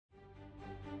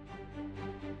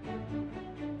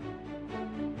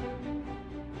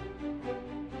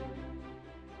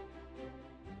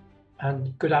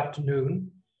and good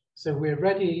afternoon. So we're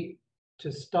ready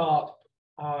to start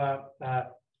our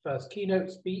first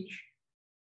keynote speech.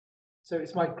 So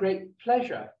it's my great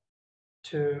pleasure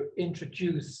to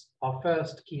introduce our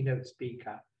first keynote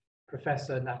speaker,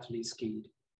 Professor Natalie Skead.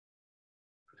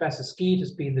 Professor Skead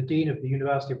has been the Dean of the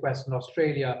University of Western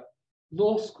Australia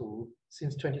Law School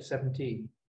since 2017.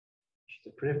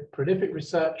 She's a prolific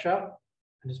researcher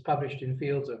and has published in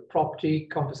fields of property,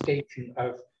 confiscation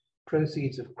of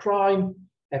proceeds of crime,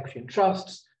 equity and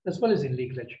trusts, as well as in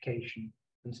legal education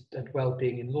and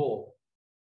well-being in law.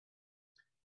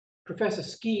 Professor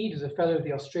Skead is a fellow of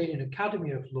the Australian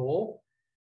Academy of Law,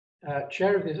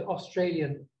 chair of the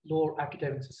Australian Law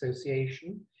Academics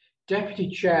Association, deputy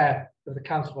chair of the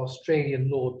Council of Australian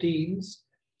Law Deans,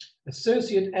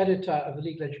 associate editor of the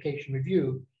Legal Education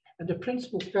Review, and a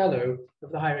principal fellow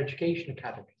of the Higher Education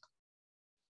Academy.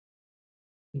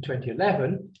 In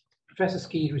 2011, Professor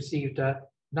Skead received a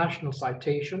national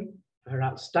citation for her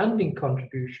outstanding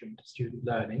contribution to student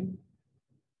learning.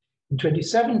 In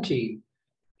 2017,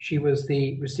 she was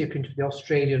the recipient of the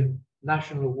Australian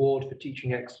National Award for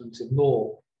Teaching Excellence in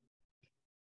Law.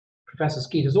 Professor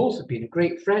Skead has also been a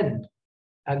great friend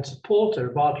and supporter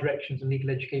of our Directions in Legal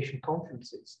Education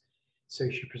conferences. So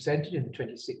she presented in the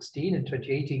 2016 and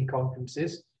 2018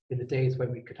 conferences in the days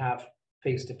when we could have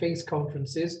face-to-face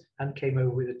conferences, and came over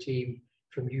with a team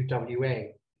from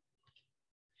UWA.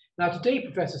 Now today,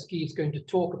 Professor Skead is going to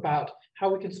talk about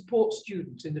how we can support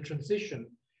students in the transition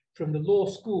from the law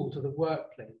school to the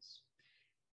workplace.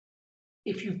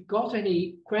 If you've got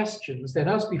any questions, then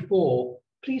as before,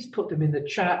 please put them in the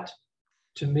chat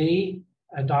to me,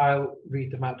 and I'll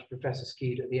read them out to Professor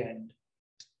Skead at the end.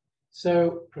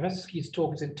 So Professor Skead's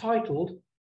talk is entitled,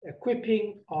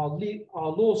 Equipping our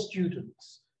Law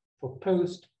Students for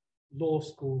Post-Law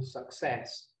School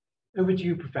Success. Over to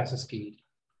you, Professor Skead.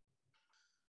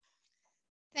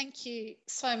 Thank you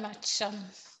so much,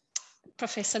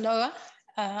 Professor Loa.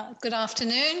 Good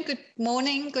afternoon, good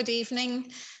morning, good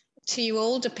evening to you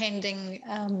all, depending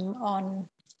on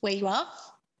where you are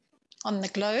on the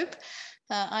globe.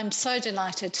 I'm so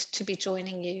delighted to be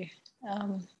joining you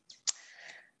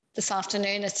this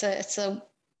afternoon. It's a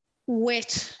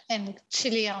wet and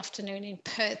chilly afternoon in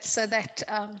Perth, so that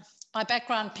my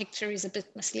background picture is a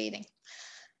bit misleading.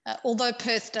 Although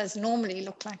Perth does normally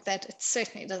look like that, it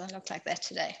certainly doesn't look like that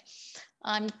today.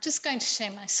 I'm just going to share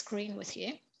my screen with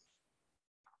you.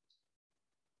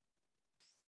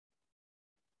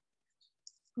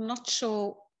 I'm not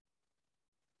sure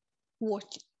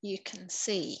what you can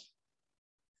see.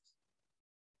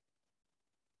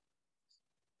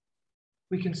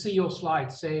 We can see your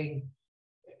slide saying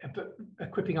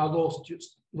equipping our law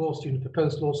students for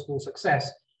post-law school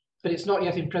success, but it's not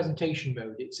yet in presentation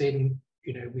mode. It's in,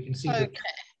 we can see okay.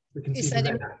 We can see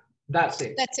that that's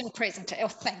it. That's in presentation. Oh,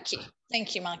 thank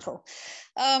you, Michael.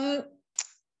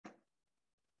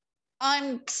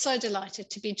 I'm so delighted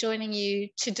to be joining you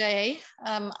today.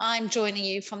 I'm joining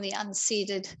you from the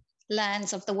unceded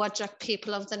lands of the Whadjuk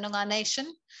people of the Noongar Nation,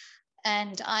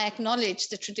 and I acknowledge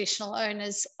the traditional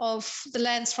owners of the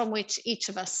lands from which each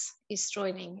of us is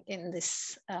joining in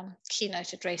this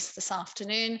keynote address this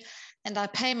afternoon, and I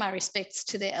pay my respects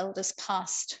to their elders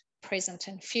past, present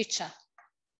and future.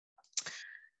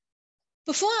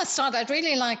 Before I start, I'd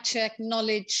really like to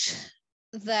acknowledge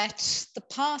that the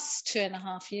past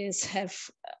 2.5 years have,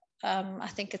 I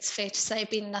think it's fair to say,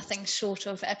 been nothing short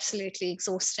of absolutely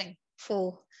exhausting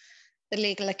for the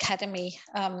Legal Academy,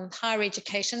 higher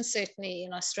education, certainly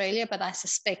in Australia, but I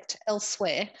suspect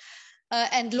elsewhere,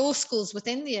 and law schools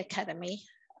within the Academy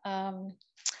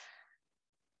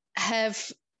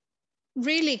have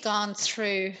really gone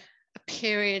through a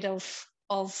period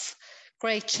of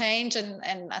great change,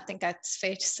 and I think that's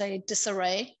fair to say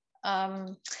disarray.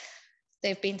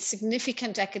 There have been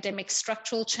significant academic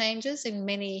structural changes in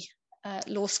many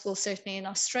law schools, certainly in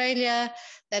Australia,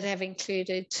 that have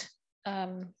included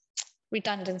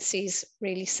redundancies,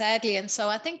 really sadly. And so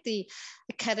I think the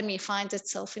Academy finds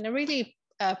itself in a really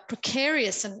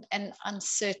precarious and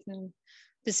uncertain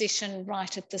position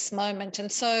right at this moment.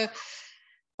 And so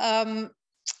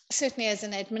certainly as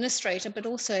an administrator, but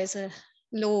also as a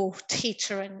law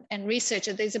teacher and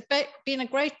researcher, there's been a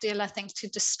great deal, I think, to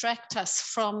distract us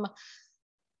from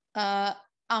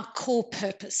our core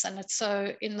purpose. And it's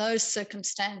so in those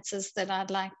circumstances that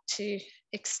I'd like to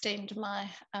extend my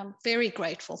very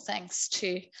grateful thanks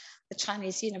to the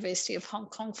Chinese University of Hong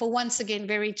Kong for once again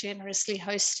very generously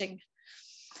hosting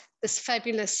this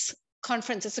fabulous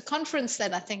conference. It's a conference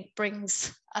that I think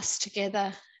brings us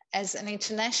together as an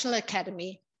international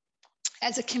academy,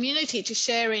 as a community, to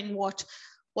share in what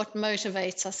what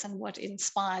motivates us and what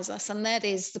inspires us, and that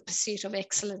is the pursuit of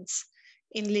excellence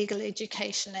in legal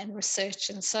education and research.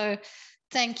 And so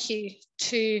thank you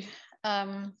to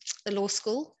the law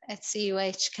school at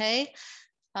CUHK.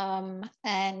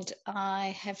 And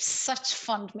I have such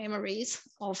fond memories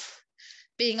of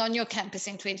being on your campus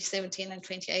in 2017 and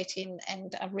 2018,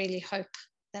 and I really hope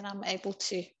that I'm able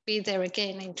to be there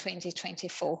again in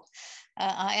 2024.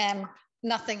 I am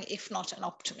nothing if not an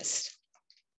optimist.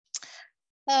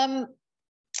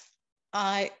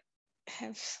 I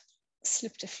have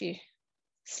slipped a few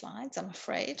slides, I'm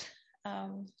afraid.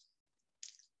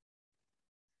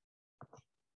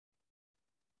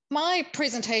 My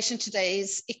presentation today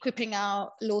is equipping our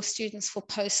law students for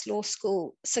post-law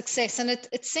school success. And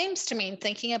it seems to me, in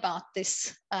thinking about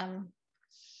this,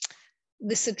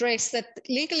 this address, that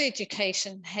legal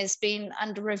education has been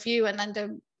under review and under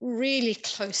really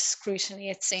close scrutiny,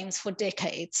 it seems, for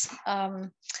decades.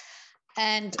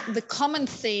 And the common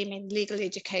theme in legal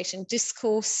education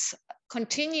discourse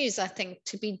continues, I think,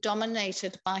 to be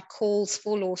dominated by calls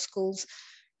for law schools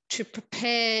to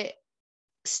prepare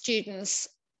students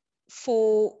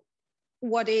for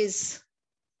what is,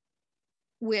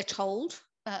 we're told,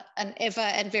 an ever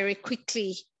and very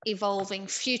quickly evolving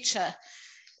future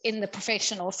in the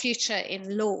profession, or future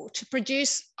in law, to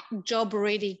produce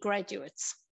job-ready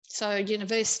graduates. So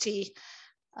university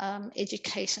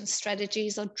education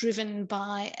strategies are driven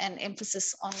by an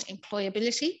emphasis on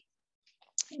employability.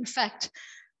 In fact,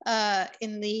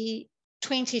 in the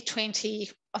 2020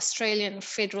 Australian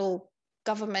federal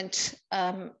government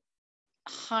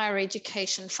higher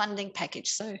education funding package,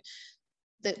 so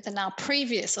the now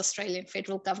previous Australian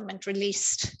federal government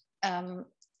released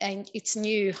its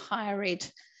new higher ed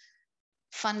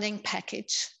funding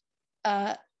package,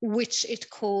 which it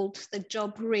called the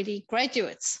Job Ready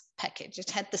Graduates package. It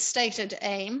had the stated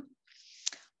aim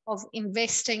of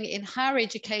investing in higher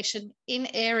education in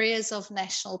areas of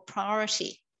national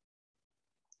priority.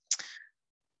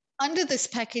 Under this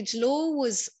package, law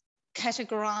was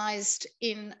categorized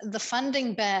in the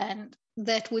funding band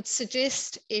that would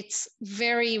suggest it's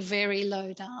very, very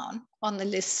low down on the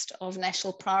list of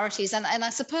national priorities. And I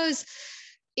suppose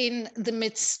in the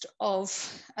midst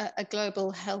of a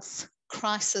global health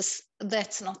crisis,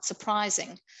 that's not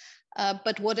surprising.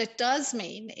 But what it does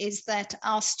mean is that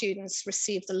our students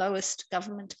receive the lowest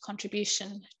government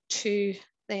contribution to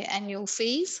their annual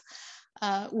fees,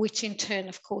 which in turn,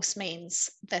 of course, means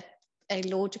that a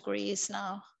law degree is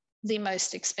now the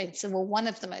most expensive, or one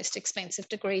of the most expensive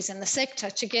degrees in the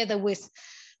sector, together with,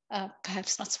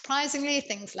 perhaps not surprisingly,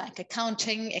 things like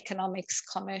accounting, economics,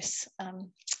 commerce,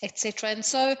 etc. And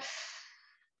so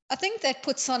I think that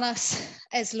puts on us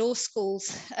as law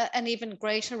schools an even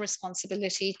greater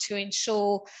responsibility to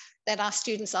ensure that our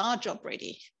students are job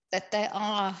ready, that they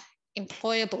are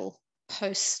employable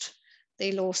post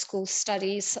their law school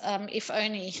studies, if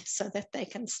only so that they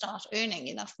can start earning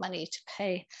enough money to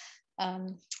pay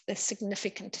the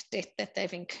significant debt that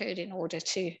they've incurred in order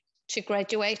to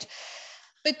graduate.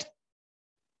 But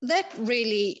that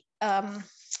really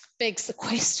begs the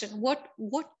question,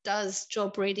 what does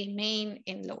job ready mean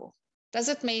in law? Does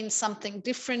it mean something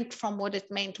different from what it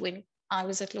meant when I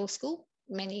was at law school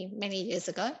many, many years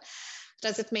ago?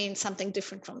 Does it mean something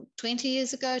different from 20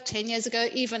 years ago, 10 years ago,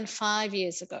 even 5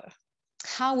 years ago?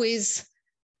 How is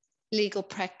legal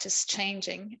practice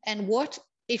changing? And what,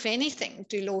 if anything,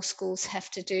 do law schools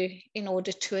have to do in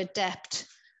order to adapt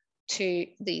to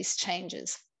these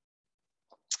changes?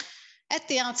 At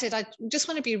the outset, I just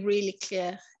want to be really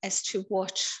clear as to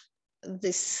what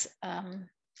this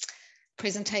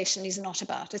presentation is not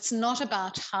about. It's not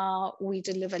about how we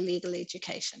deliver legal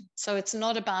education. So it's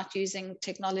not about using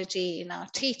technology in our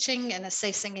teaching and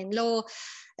assessing in law.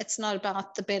 It's not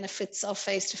about the benefits of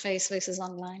face-to-face versus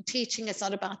online teaching. It's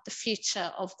not about the future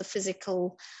of the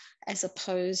physical as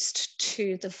opposed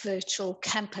to the virtual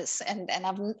campus. And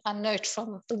I note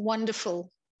from the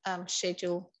wonderful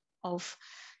schedule of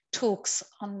talks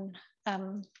on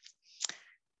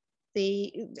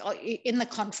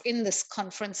in this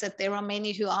conference that there are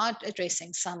many who are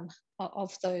addressing some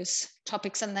of those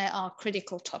topics, and they are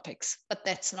critical topics, but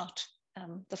that's not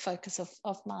the focus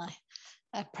of my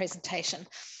presentation.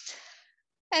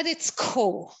 At its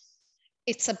core,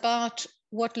 it's about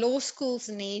what law schools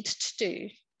need to do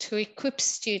to equip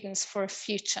students for a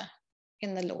future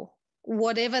in the law,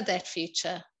 whatever that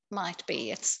future might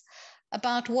be. It's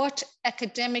about what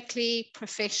academically,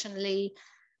 professionally,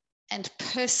 and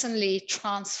personally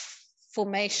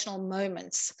transformational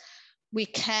moments we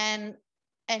can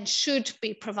and should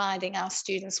be providing our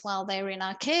students while they're in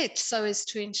our care, so as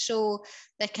to ensure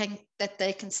that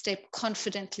they can step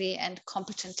confidently and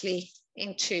competently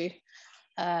into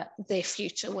their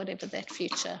future, whatever that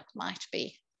future might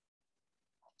be.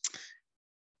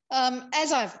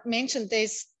 As I've mentioned,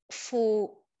 there's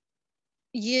for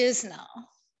years now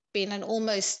been an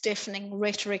almost deafening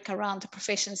rhetoric around the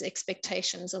profession's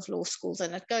expectations of law schools,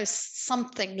 and it goes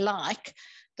something like,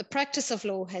 the practice of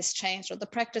law has changed, or the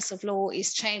practice of law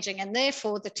is changing, and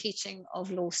therefore the teaching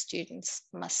of law students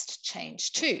must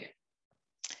change too.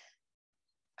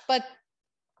 But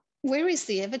where is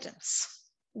the evidence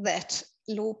that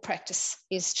law practice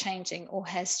is changing or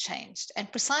has changed? And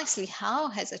precisely how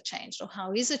has it changed, or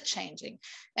how is it changing?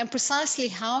 And precisely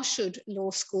how should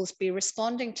law schools be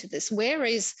responding to this? Where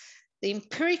is the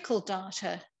empirical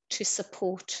data to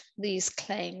support these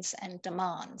claims and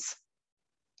demands?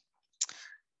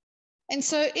 And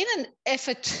so in an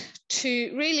effort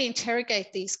to really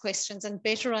interrogate these questions and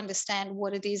better understand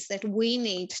what it is that we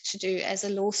need to do as a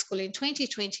law school, in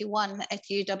 2021 at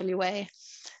UWA,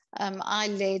 I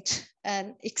led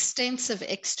an extensive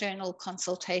external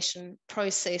consultation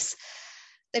process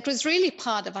that was really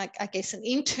part of, I guess, an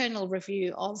internal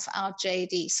review of our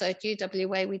JD. So at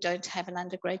UWA, we don't have an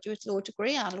undergraduate law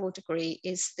degree. Our law degree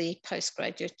is the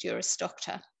postgraduate Juris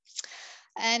Doctor.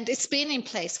 And it's been in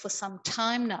place for some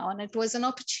time now. And it was an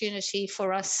opportunity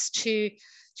for us to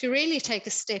really take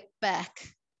a step back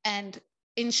and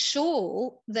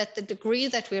ensure that the degree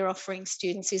that we're offering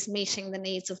students is meeting the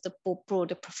needs of the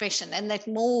broader profession, and that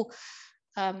more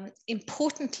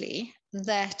importantly,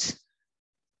 that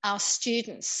our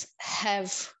students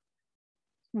have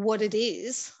what it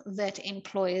is that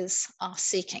employers are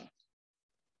seeking.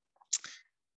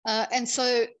 And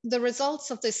so the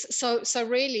results of this, so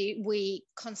really we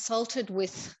consulted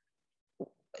with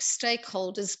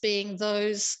stakeholders, being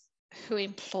those who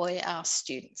employ our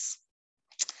students.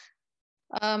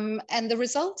 And the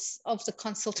results of the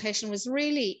consultation was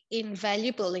really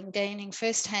invaluable in gaining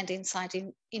first-hand insight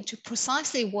into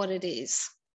precisely what it is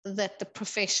that the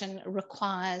profession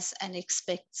requires and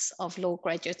expects of law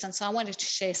graduates. And so I wanted to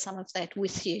share some of that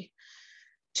with you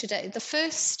today. The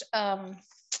first,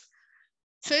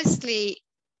 firstly,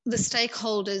 the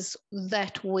stakeholders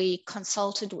that we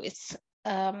consulted with,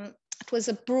 it was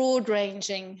a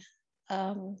broad-ranging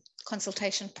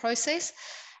consultation process,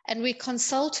 and we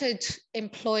consulted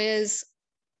employers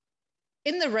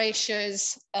in the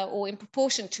ratios or in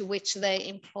proportion to which they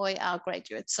employ our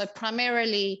graduates. So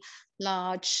primarily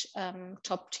large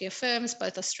top-tier firms,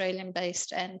 both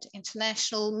Australian-based and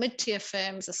international, mid-tier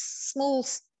firms, small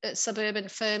suburban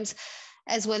firms,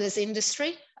 as well as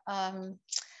industry,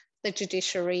 the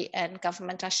judiciary and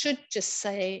government. I should just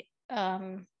say,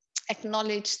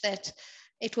 acknowledge that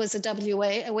it was a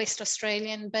WA, a West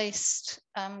Australian-based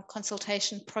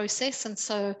consultation process. And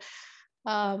so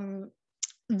the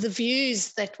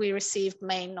views that we received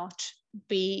may not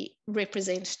be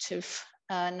representative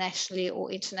nationally or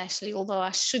internationally, although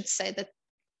I should say that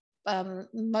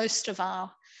most of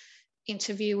our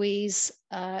interviewees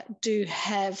do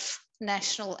have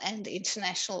national and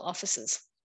international offices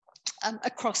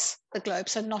across the globe,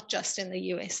 so not just in the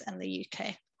US and the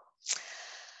UK.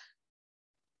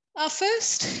 Our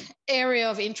first area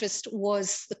of interest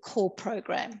was the core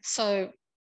program. So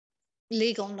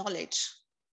legal knowledge.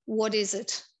 What is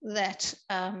it that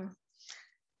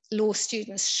law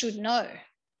students should know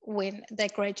when they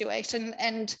graduate?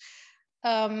 And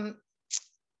from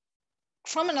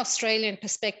an Australian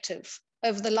perspective,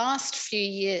 over the last few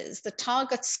years, the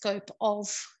target scope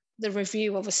of the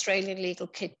review of Australian legal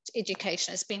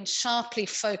education has been sharply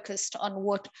focused on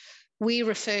what we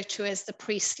refer to as the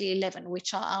priestly 11,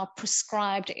 which are our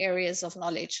prescribed areas of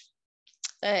knowledge.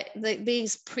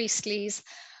 These priestlies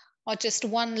are just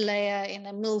one layer in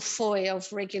a millefeuille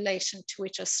of regulation to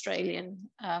which Australian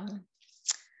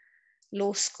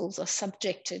law schools are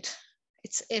subjected.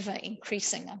 It's ever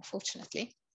increasing,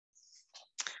 unfortunately.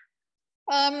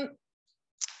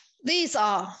 These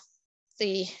are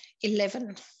the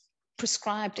 11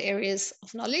 prescribed areas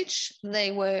of knowledge.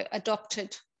 They were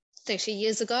adopted 30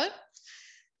 years ago.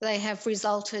 They have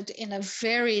resulted in a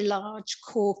very large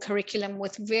core curriculum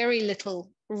with very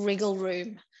little wriggle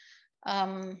room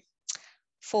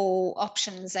for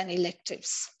options and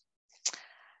electives.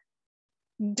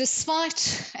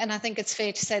 Despite, and I think it's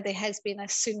fair to say, there has been a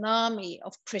tsunami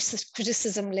of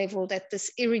criticism leveled at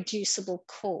this irreducible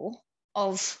core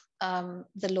of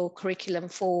the law curriculum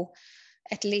for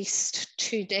at least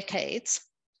 2 decades.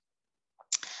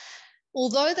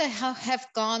 Although they have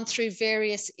gone through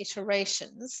various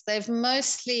iterations, they've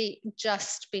mostly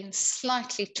just been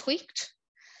slightly tweaked,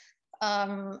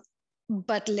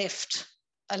 but left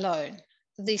alone.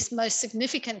 The most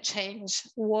significant change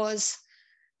was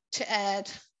to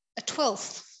add a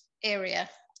 12th area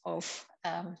of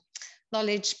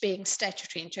knowledge being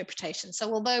statutory interpretation.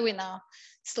 So although we now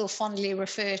still fondly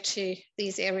refer to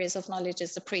these areas of knowledge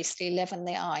as the priestly 11,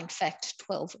 there are in fact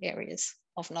 12 areas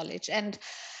of knowledge. And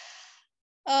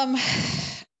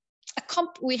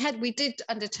we did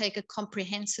undertake a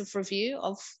comprehensive review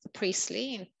of the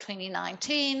priestly in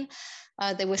 2019.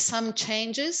 There were some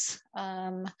changes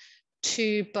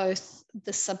to both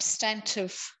the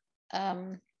substantive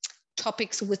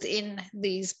topics within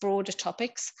these broader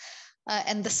topics,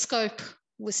 and the scope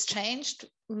was changed,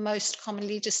 most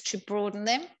commonly just to broaden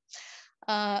them.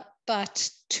 But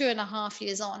 2.5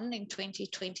 years on, in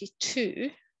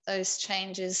 2022, those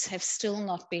changes have still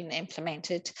not been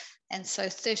implemented. And so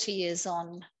 30 years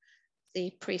on,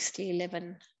 the priestly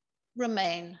 11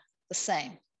 remain the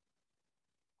same.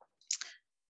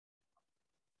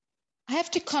 I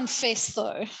have to confess,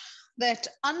 though, that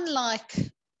unlike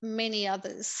many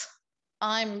others,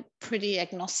 I'm pretty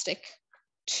agnostic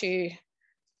to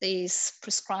these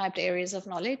prescribed areas of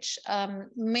knowledge.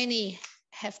 Many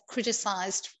have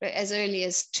criticized as early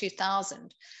as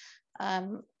 2000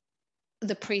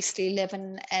 the priestly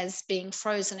 11 as being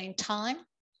frozen in time,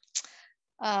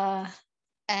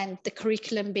 and the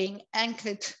curriculum being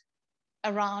anchored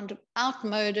around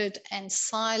outmoded and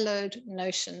siloed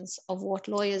notions of what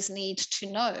lawyers need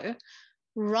to know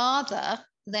rather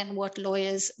than what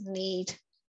lawyers need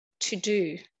to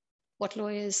do, what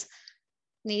lawyers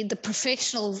need, the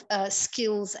professional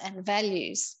skills and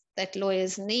values that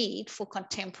lawyers need for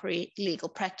contemporary legal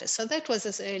practice. So that was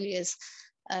as early as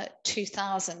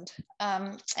 2000.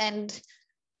 And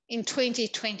in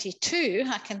 2022,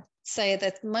 I can say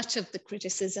that much of the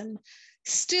criticism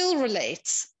still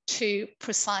relates to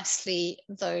precisely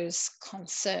those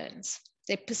concerns.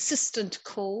 There are persistent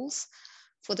calls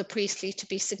for the priestly to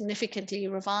be significantly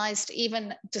revised,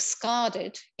 even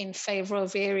discarded in favor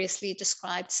of variously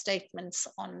described statements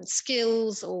on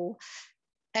skills or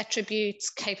attributes,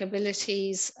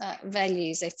 capabilities,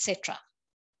 values, etc.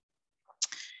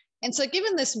 And so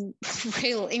given this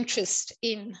real interest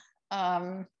in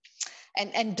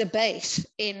and debate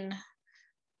in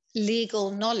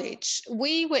legal knowledge,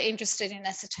 we were interested in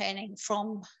ascertaining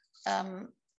from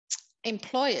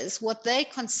employers what they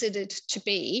considered to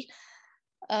be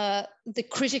the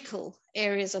critical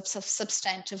areas of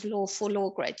substantive law for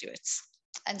law graduates.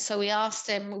 And so we asked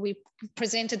them, we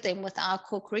presented them with our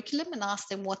core curriculum and asked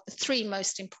them what the 3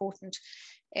 most important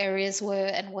areas were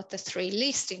and what the 3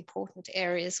 least important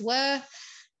areas were.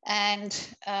 And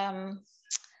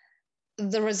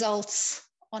the results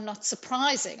are not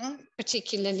surprising,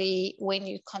 particularly when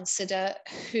you consider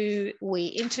who we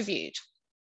interviewed.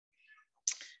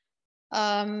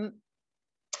 As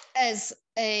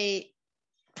a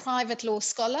private law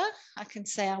scholar, I can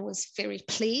say I was very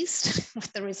pleased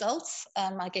with the results.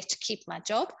 I get to keep my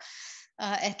job,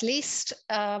 at least.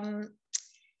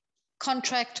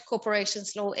 Contract,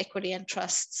 corporations law, equity and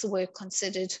trusts were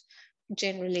considered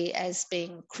generally as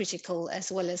being critical,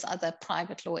 as well as other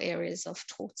private law areas of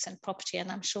torts and property.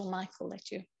 And I'm sure, Michael,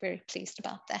 that you're very pleased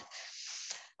about that.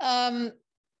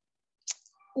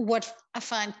 What I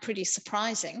find pretty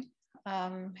surprising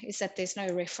is that there's no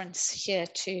reference here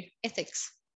to ethics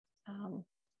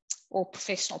or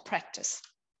professional practice.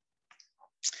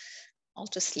 I'll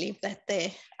just leave that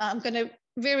there. I'm going to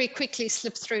very quickly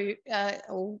slip through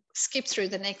or skip through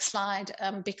the next slide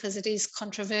because it is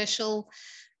controversial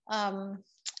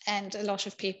and a lot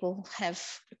of people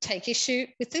take issue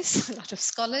with this, a lot of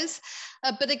scholars.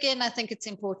 But again, I think it's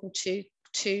important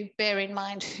to bear in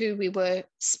mind who we were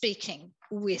speaking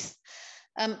with.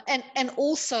 And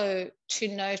also to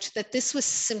note that this was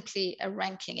simply a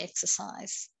ranking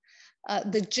exercise.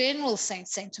 The general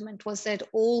sentiment was that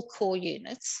all core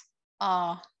units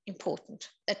are important,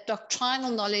 that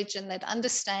doctrinal knowledge and that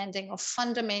understanding of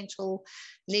fundamental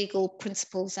legal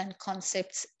principles and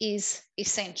concepts is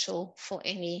essential for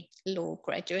any law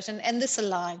graduate. And this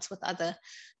aligns with other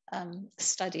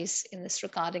studies in this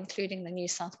regard, including the New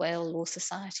South Wales Law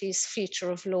Society's Future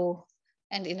of Law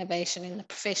and Innovation in the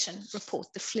Profession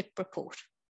report, the FLIP report.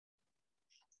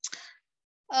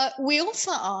 We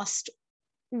also asked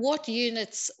what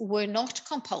units were not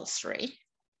compulsory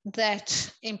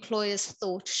that employers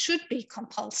thought should be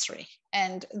compulsory,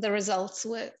 and the results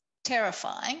were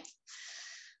terrifying.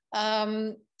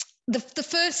 The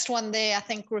first one there, I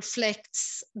think,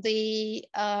 reflects the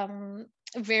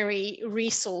very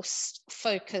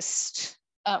resource-focused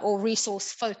or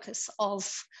resource focus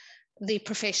of the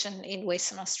profession in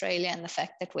Western Australia and the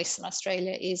fact that Western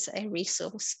Australia is a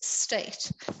resource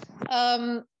state.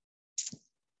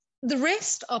 The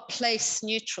rest are place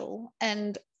neutral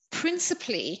and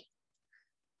principally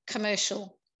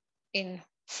commercial in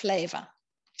flavour.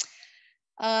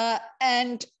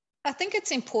 And I think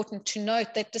it's important to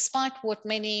note that despite what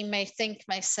many may think,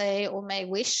 may say, or may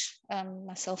wish,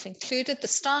 myself included, the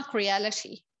stark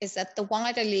reality is that the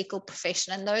wider legal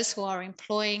profession and those who are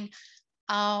employing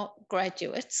our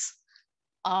graduates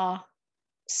are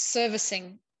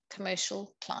servicing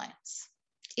commercial clients,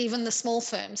 even the small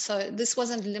firms. So this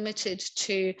wasn't limited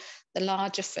to the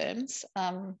larger firms.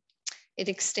 It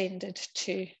extended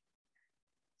to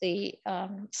the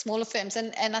smaller firms.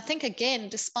 And I think, again,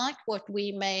 despite what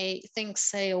we may think,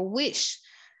 say, or wish,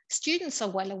 students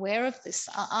are well aware of this.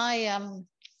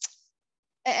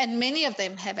 And many of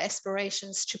them have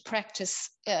aspirations to practice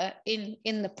in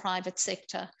the private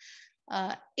sector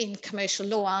in commercial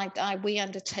law. We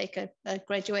undertake a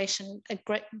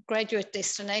graduate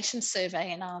destination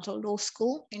survey in our law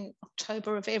school in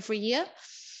October of every year.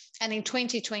 And in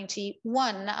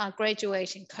 2021, our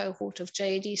graduating cohort of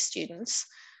JD students,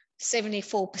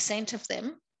 74% of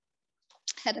them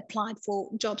had applied for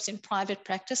jobs in private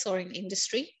practice or in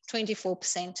industry,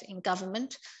 24% in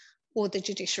government or the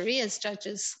judiciary as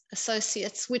judges'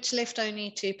 associates, which left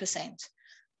only 2%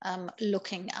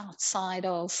 looking outside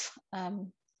of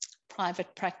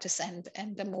private practice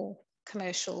and the more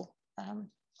commercial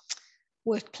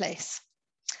workplace.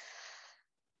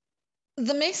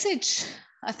 The message,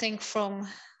 I think, from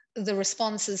the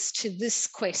responses to this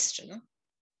question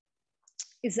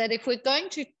is that if we're going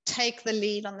to take the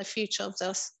lead on the future of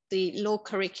the law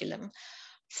curriculum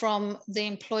from the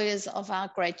employers of our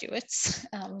graduates,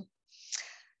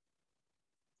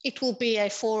 it will be a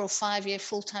 4 or 5 year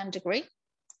full-time degree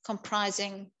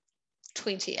comprising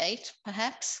 28,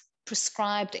 perhaps,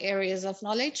 prescribed areas of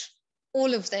knowledge,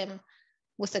 all of them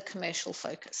with a commercial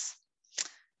focus.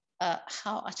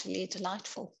 How utterly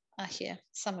delightful, I hear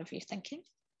some of you thinking.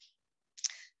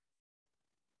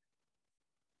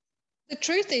 The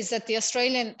truth is that the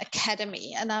Australian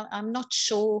Academy, and I'm not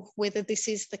sure whether this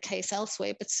is the case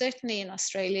elsewhere, but certainly in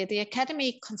Australia, the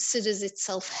Academy considers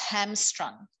itself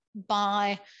hamstrung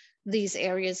by these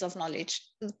areas of knowledge.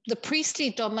 The priestly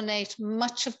dominate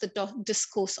much of the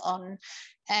discourse on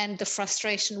and the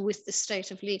frustration with the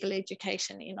state of legal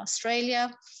education in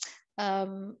Australia.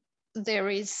 There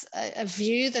is a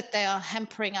view that they are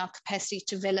hampering our capacity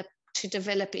to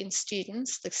develop in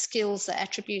students the skills, the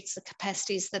attributes, the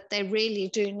capacities that they really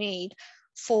do need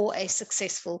for a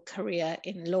successful career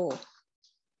in law.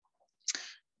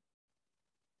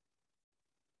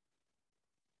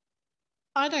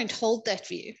 I don't hold that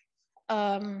view.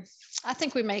 I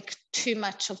think we make too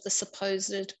much of the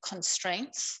supposed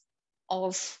constraints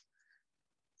of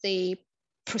the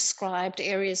prescribed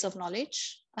areas of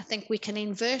knowledge. I think we can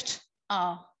invert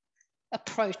our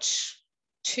approach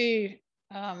to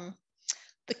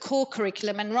the core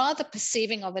curriculum and rather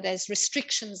perceiving of it as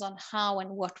restrictions on how and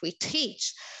what we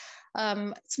teach.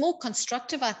 It's more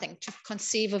constructive, I think, to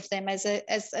conceive of them as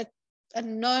a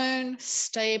known,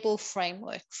 stable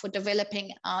framework for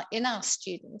developing in our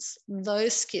students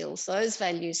those skills, those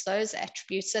values, those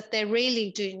attributes that they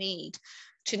really do need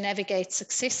to navigate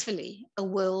successfully a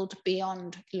world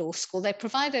beyond law school. They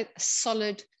provide a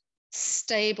solid,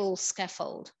 stable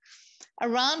scaffold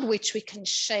around which we can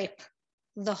shape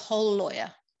the whole lawyer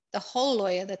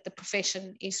that the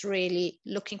profession is really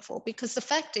looking for. Because the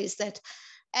fact is that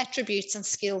attributes and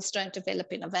skills don't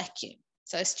develop in a vacuum.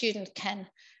 So a student can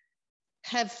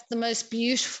have the most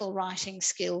beautiful writing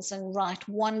skills and write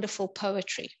wonderful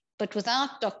poetry, but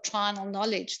without doctrinal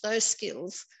knowledge, those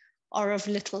skills are of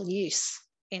little use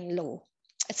in law.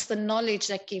 It's the knowledge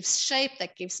that gives shape,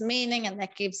 that gives meaning, and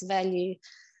that gives value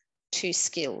to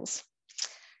skills.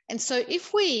 And so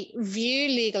if we view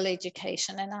legal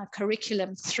education and our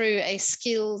curriculum through a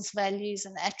skills, values,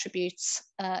 and attributes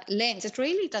lens, it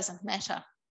really doesn't matter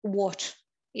what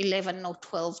 11 or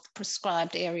 12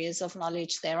 prescribed areas of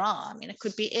knowledge there are. I mean, it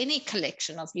could be any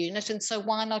collection of unit, and so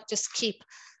why not just keep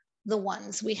the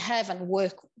ones we have and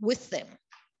work with them?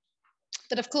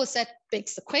 But of course, that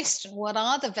begs the question, what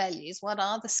are the values? What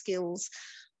are the skills?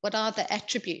 What are the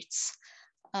attributes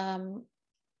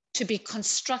to be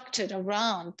constructed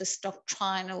around this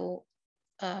doctrinal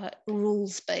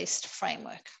rules-based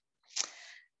framework?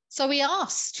 So we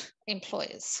asked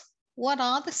employers, what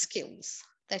are the skills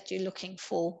that you're looking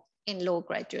for in law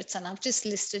graduates? And I've just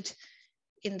listed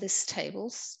in this table,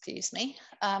 excuse me,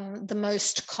 the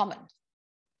most common.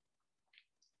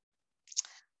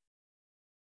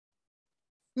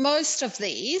 Most of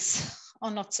these are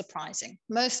not surprising.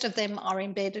 Most of them are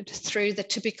embedded through the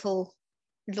typical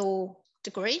law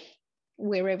degree,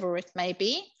 wherever it may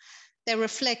be. They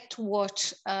reflect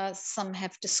what some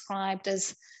have described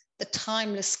as the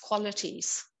timeless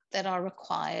qualities that are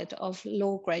required of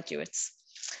law graduates.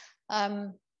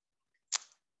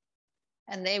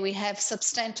 And there we have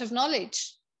substantive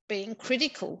knowledge being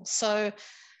critical. So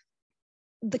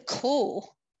the core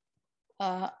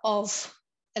of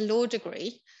a law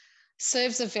degree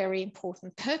serves a very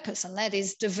important purpose, and that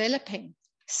is developing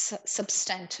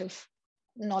substantive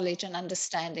knowledge and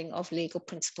understanding of legal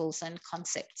principles and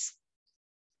concepts.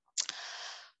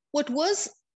 What was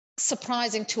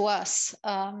surprising to us,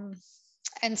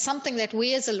 and something that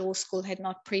we as a law school had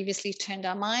not previously turned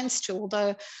our minds to,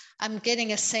 although I'm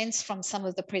getting a sense from some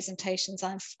of the presentations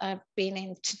I've been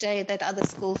in today that other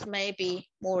schools may be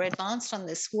more advanced on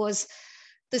this, was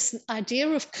this idea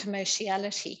of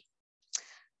commerciality.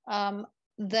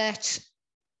 That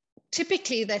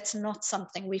typically that's not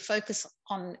something we focus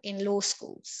on in law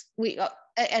schools.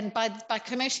 And by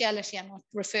commerciality, I'm not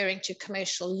referring to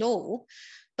commercial law,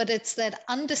 but it's that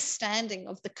understanding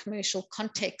of the commercial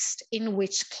context in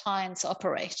which clients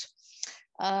operate.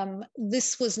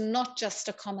 This was not just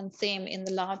a common theme in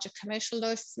the larger commercial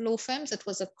law firms, it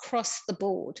was across the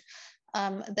board.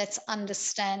 That's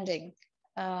understanding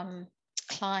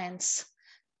clients'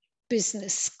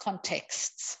 business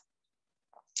contexts.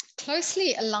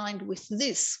 Closely aligned with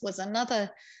this was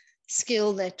another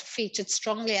skill that featured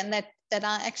strongly, and that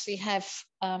I actually have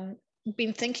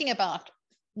been thinking about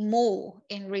more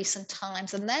in recent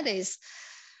times, and that is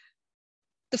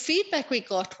the feedback we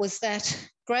got was that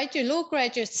law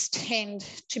graduates tend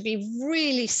to be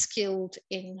really skilled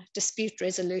in dispute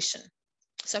resolution,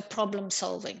 so problem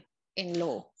solving in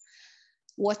law.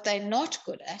 What they're not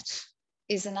good at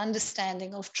is an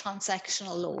understanding of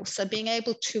transactional law, so being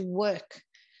able to work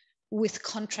with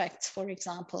contracts, for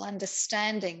example,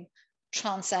 understanding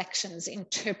transactions,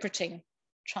 interpreting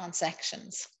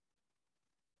transactions.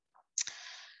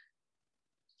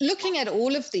 Looking at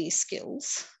all of these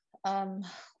skills,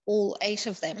 all 8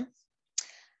 of them,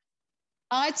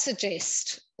 I'd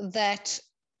suggest that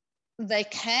they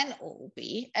can all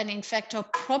be, and in fact are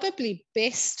probably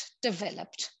best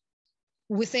developed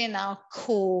within our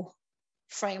core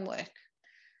framework.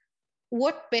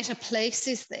 What better place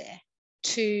is there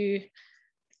to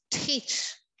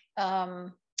teach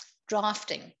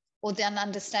drafting or an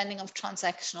understanding of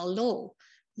transactional law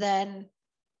than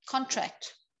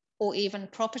contract or even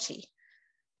property?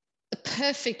 The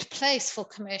perfect place for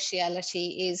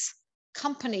commerciality is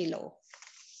company law.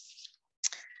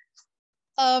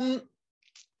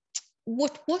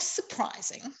 What was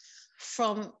surprising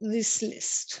from this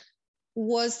list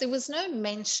was there was no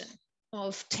mention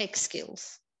of tech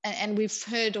skills. And we've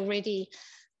heard already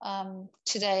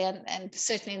today, and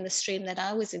certainly in the stream that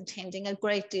I was attending, a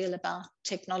great deal about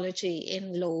technology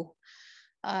in law.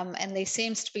 And there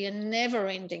seems to be a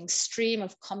never-ending stream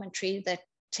of commentary that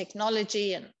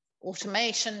technology and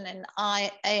automation and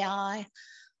AI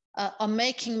are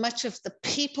making much of the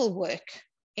people work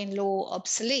in law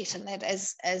obsolete, and that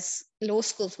as law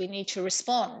schools we need to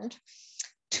respond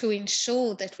to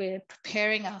ensure that we're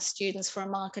preparing our students for a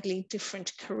markedly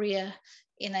different career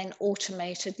in an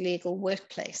automated legal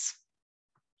workplace.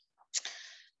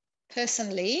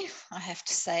 Personally, I have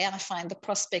to say, I find the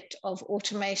prospect of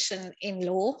automation in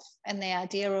law and the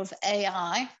idea of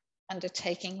AI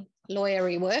undertaking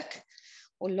lawyery work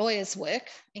or lawyers' work,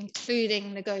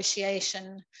 including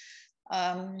negotiation,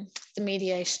 the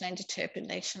mediation and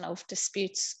interpretation of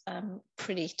disputes,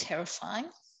 pretty terrifying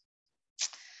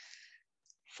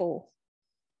for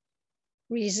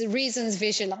reasons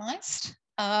visualized.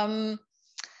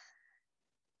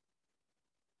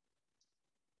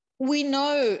 We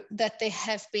know that there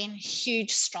have been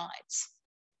huge strides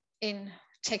in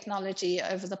technology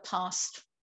over the past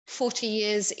 40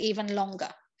 years, even longer.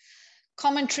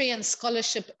 Commentary and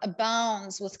scholarship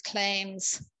abounds with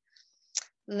claims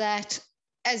that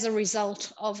as a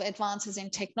result of advances in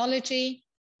technology,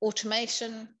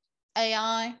 automation,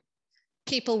 AI,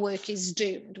 people work is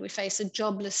doomed. We face a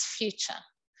jobless future.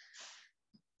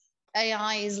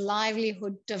 AI is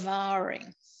livelihood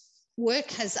devouring.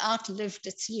 Work has outlived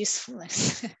its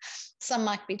usefulness. Some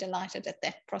might be delighted at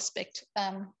that prospect.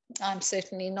 I'm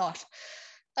certainly not.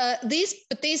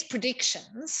 These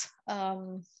predictions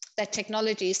that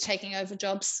technology is taking over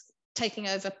jobs, taking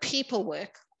over people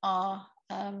work, are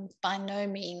by no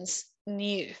means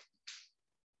new.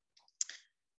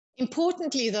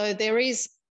 Importantly, though, there is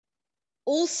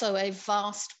also a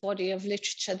vast body of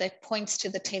literature that points to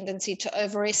the tendency to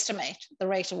overestimate the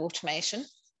rate of automation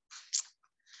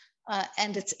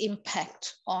and its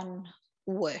impact on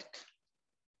work.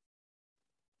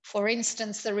 For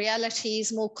instance, the reality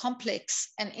is more complex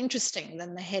and interesting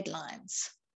than the headlines.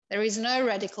 There is no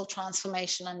radical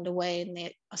transformation underway in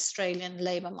the Australian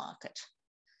labour market.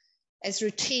 As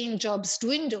routine jobs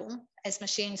dwindle, as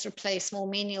machines replace more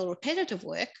menial repetitive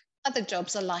work, other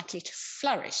jobs are likely to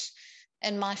flourish.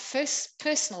 And my first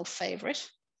personal favorite,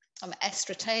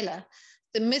 Astra Taylor,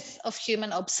 the myth of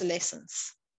human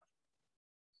obsolescence.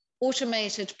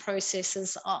 Automated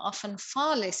processes are often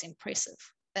far less impressive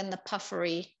than the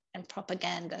puffery and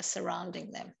propaganda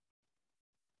surrounding them.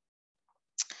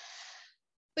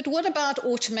 But what about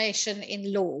automation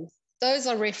in law? Those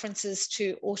are references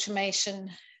to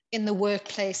automation in the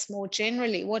workplace more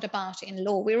generally. What about in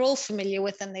law? We're all familiar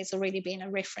with, and there's already been a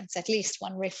reference, at least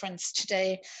one reference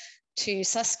today, to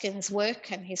Susskind's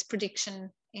work and his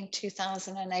prediction in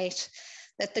 2008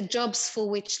 that the jobs for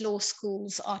which law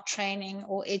schools are training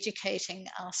or educating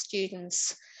our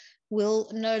students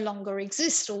will no longer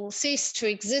exist or will cease to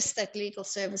exist, that legal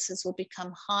services will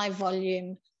become high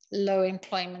volume, low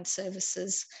employment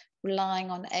services,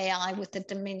 relying on AI with a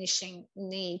diminishing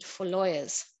need for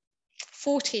lawyers.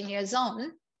 14 years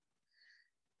on,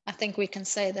 I think we can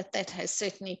say that that has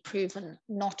certainly proven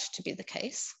not to be the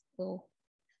case, or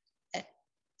at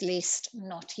least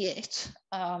not yet.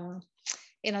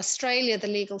 In Australia, the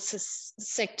legal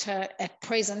sector at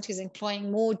present is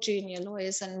employing more junior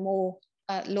lawyers and more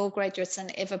law graduates than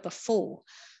ever before.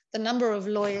 The number of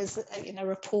lawyers in a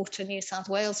report, a New South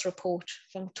Wales report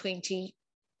from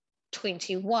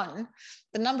 2021,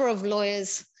 the number of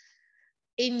lawyers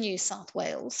in New South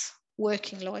Wales,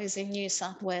 working lawyers in New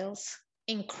South Wales,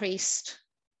 increased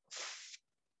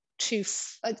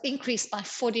by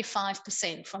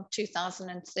 45% from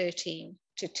 2013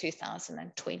 to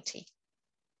 2020.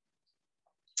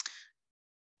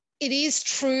 It is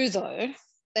true, though,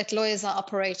 that lawyers are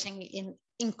operating in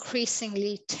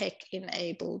increasingly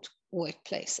tech-enabled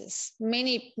workplaces.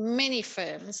 Many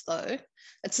firms, though,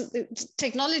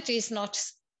 technology is not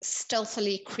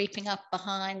stealthily creeping up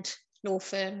behind law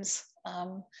firms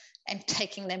and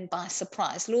taking them by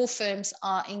surprise. Law firms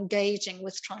are engaging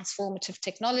with transformative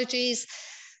technologies.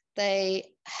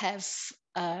 They have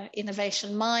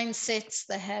innovation mindsets.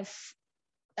 They have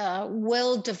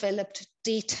well-developed,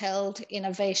 detailed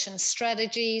innovation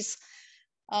strategies.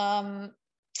 They're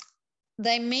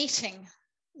meeting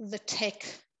the tech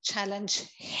challenge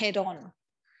head on.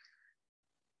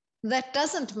 That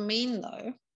doesn't mean,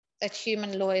 though, that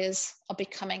human lawyers are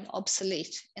becoming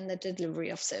obsolete in the delivery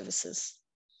of services.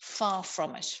 Far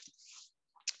from it.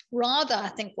 Rather, I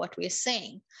think what we're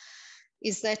seeing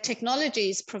is that technology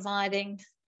is providing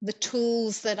the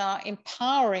tools that are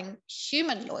empowering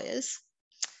human lawyers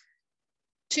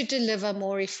to deliver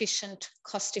more efficient,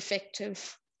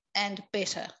 cost-effective, and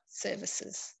better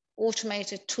services.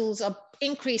 Automated tools are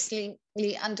increasingly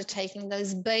undertaking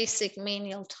those basic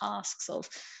menial tasks of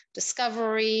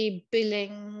discovery,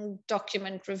 billing,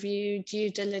 document review,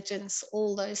 due diligence,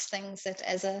 all those things that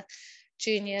as a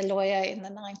junior lawyer in the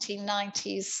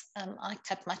 1990s, I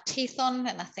cut my teeth on,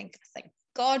 and I think, thank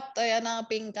God, they are now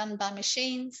being done by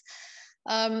machines.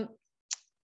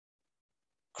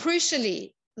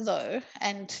 Crucially, though,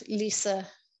 and Lisa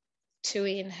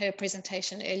Tui in her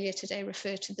presentation earlier today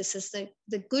referred to this as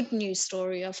the good news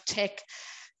story of tech.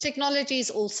 Technology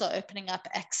is also opening up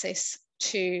access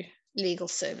to legal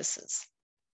services.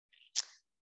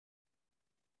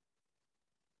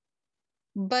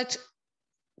 But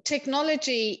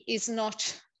technology is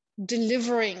not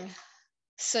delivering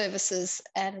services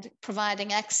and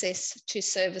providing access to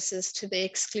services to the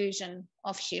exclusion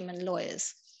of human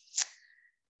lawyers.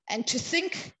 And to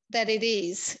think that it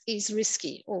is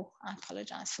risky. Oh, I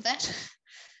apologize for that.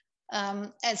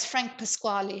 As Frank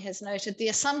Pasquale has noted, the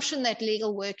assumption that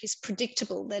legal work is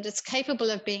predictable, that it's capable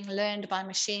of being learned by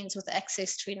machines with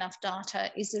access to enough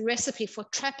data, is a recipe for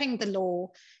trapping the law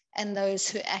and those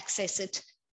who access it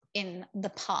in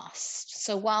the past.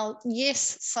 So while,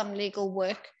 yes, some legal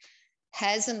work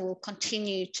has and will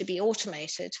continue to be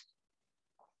automated,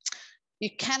 you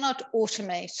cannot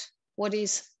automate what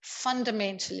is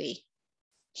fundamentally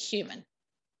human.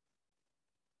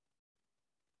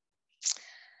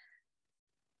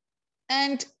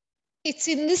 And it's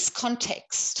in this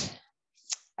context,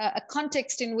 a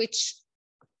context in which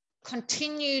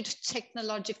continued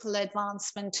technological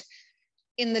advancement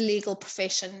in the legal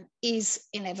profession is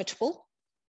inevitable,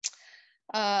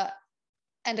 and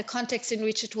a context in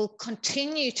which it will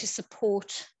continue to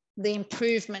support the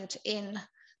improvement in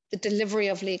the delivery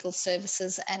of legal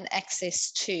services and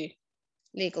access to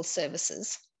legal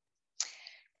services.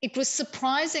 It was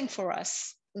surprising for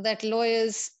us that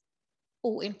lawyers,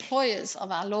 or employers of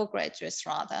our law graduates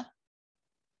rather,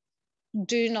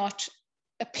 do not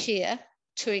appear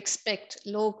to expect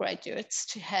law graduates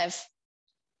to have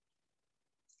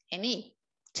any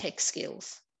tech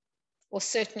skills, or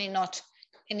certainly not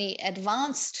any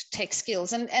advanced tech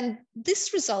skills. And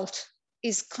this result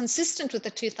is consistent with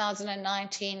the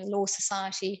 2019 Law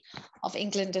Society of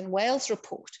England and Wales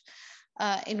report,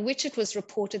 in which it was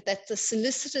reported that the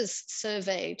solicitors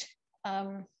surveyed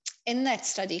in that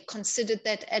study considered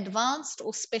that advanced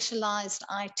or specialized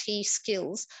IT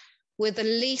skills were the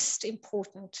least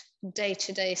important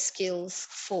day-to-day skills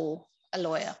for a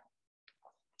lawyer.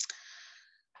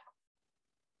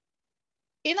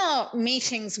 In our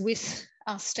meetings with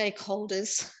our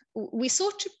stakeholders, we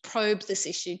sought to probe this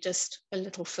issue just a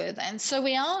little further. And so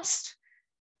we asked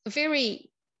a very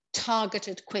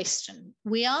targeted question.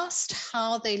 We asked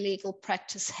how their legal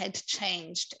practice had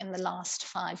changed in the last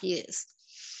 5 years.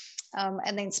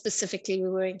 And then specifically, we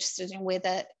were interested in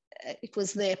whether it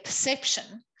was their perception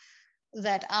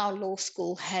that our law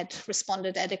school had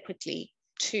responded adequately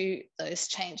to those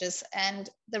changes. And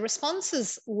the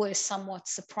responses were somewhat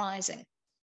surprising.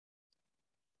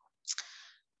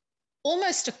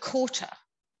 Almost a quarter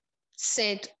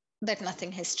said that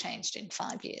nothing has changed in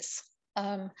 5 years.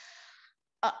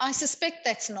 I suspect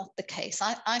that's not the case.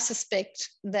 I suspect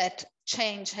that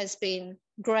change has been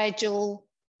gradual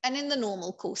and in the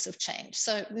normal course of change,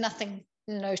 so nothing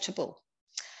notable.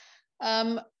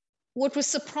 What was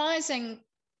surprising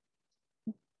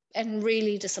and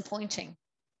really disappointing,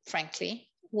 frankly,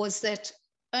 was that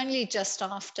only just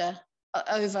after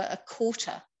over a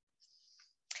quarter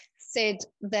said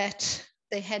that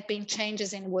there had been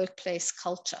changes in workplace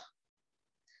culture.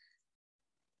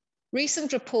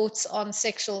 Recent reports on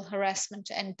sexual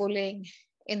harassment and bullying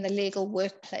in the legal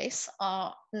workplace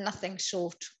are nothing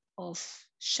short of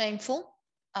shameful.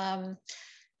 And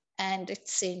it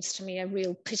seems to me a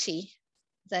real pity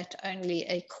that only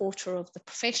a quarter of the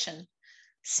profession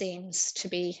seems to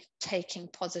be taking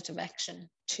positive action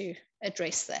to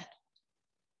address that.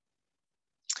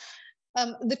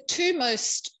 The two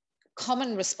most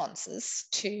common responses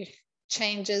to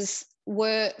changes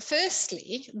were,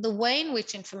 firstly, the way in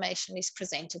which information is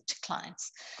presented to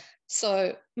clients.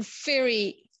 So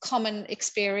very common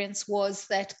experience was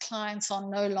that clients are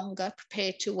no longer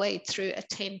prepared to wade through a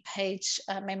 10-page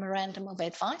memorandum of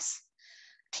advice.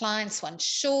 Clients want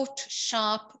short,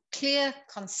 sharp, clear,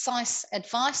 concise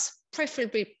advice,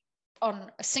 preferably on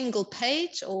a single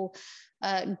page or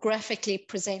graphically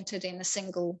presented in a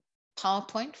single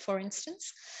PowerPoint, for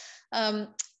instance. And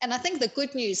I think the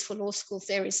good news for law schools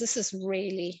there is this is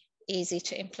really easy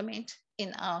to implement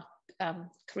in our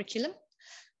curriculum,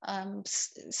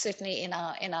 certainly in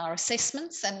our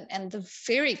assessments. And the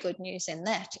very good news in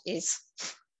that is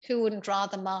who wouldn't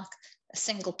rather mark a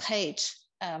single page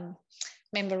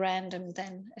memorandum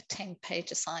than a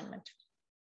 10-page assignment?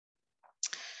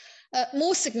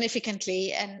 More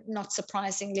significantly, and not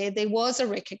surprisingly, there was a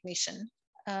recognition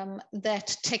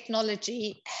that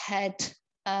technology had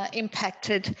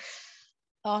impacted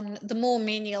on the more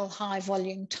menial,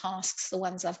 high-volume tasks, the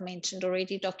ones I've mentioned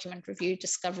already: document review,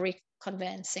 discovery,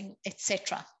 conveyancing,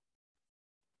 etc.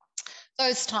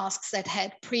 Those tasks that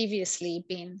had previously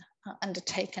been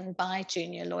undertaken by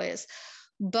junior lawyers.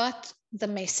 But the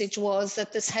message was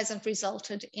that this hasn't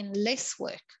resulted in less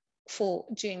work for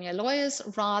junior lawyers,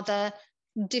 rather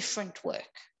different work.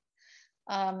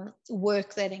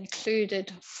 Work that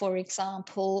included, for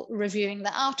example, reviewing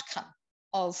the outcome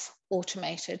of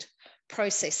automated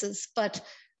processes. But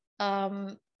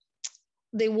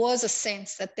there was a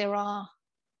sense that there are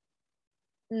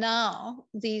now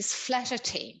these flatter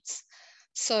teams.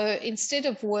 So instead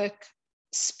of work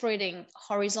spreading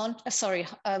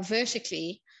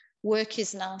vertically, work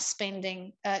is now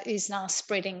spreading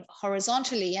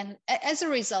horizontally, and as a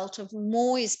result of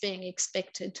more is being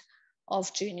expected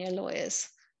of junior lawyers.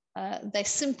 They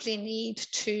simply need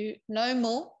to know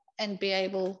more and be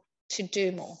able to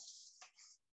do more.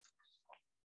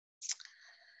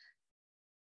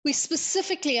 We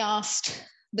specifically asked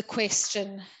the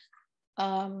question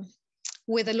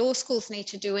whether law schools need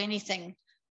to do anything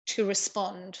to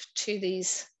respond to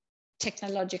these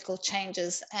technological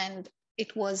changes, and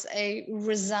it was a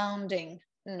resounding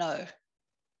no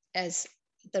as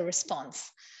the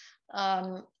response.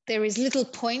 There is little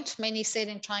point, many said,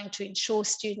 in trying to ensure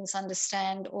students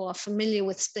understand or are familiar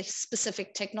with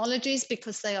specific technologies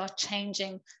because they are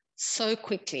changing so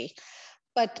quickly.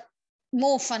 But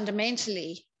more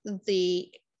fundamentally,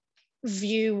 the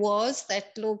view was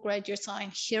that law graduates are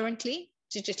inherently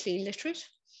digitally literate.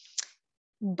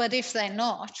 But if they're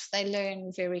not, they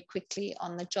learn very quickly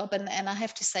on the job. And I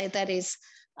have to say that is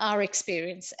our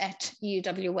experience at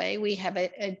UWA. We have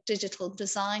a digital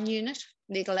design unit,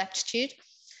 legal aptitude.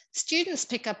 Students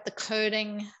pick up the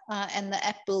coding and the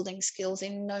app building skills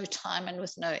in no time and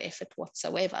with no effort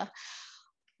whatsoever.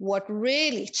 What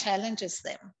really challenges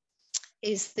them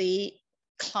is the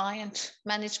client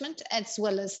management as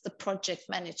well as the project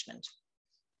management.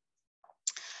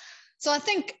 So I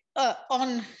think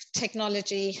on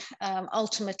technology,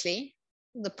 ultimately,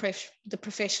 the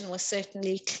profession was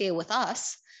certainly clear with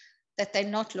us that they're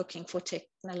not looking for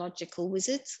technological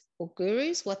wizards or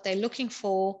gurus. What they're looking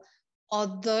for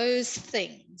are those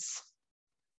things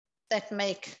that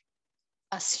make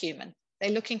us human.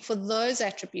 They're looking for those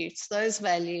attributes, those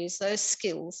values, those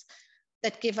skills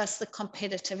that give us the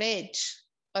competitive edge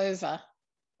over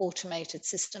automated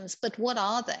systems. But what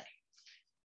are they?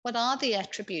 What are the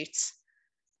attributes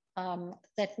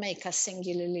that make us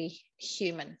singularly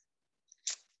human?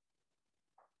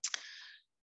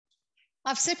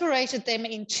 I've separated them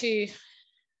into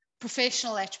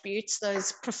professional attributes,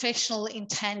 those professional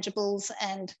intangibles,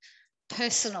 and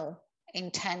personal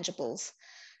intangibles.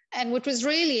 And what was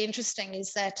really interesting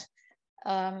is that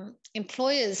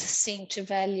employers seem to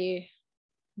value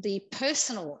the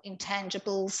personal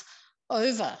intangibles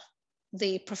over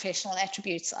the professional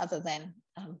attributes other than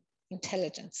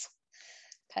intelligence,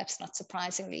 perhaps not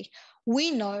surprisingly.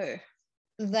 We know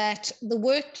that the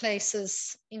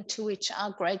workplaces into which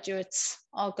our graduates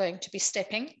are going to be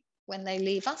stepping when they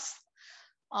leave us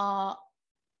are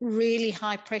really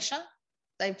high pressure.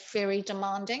 They're very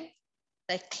demanding.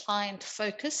 They're client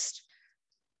focused.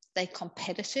 They're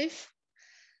competitive.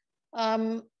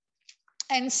 And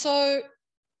so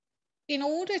in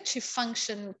order to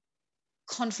function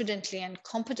confidently and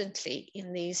competently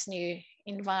in these new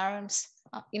environments,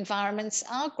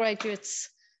 our graduates,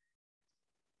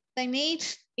 they need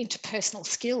interpersonal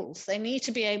skills. They need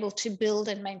to be able to build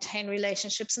and maintain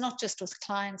relationships, not just with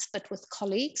clients, but with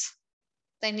colleagues.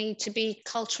 They need to be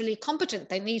culturally competent.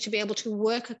 They need to be able to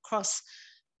work across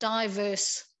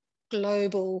diverse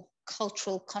global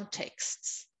cultural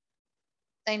contexts.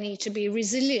 They need to be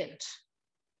resilient.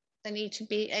 They need to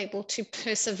be able to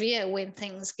persevere when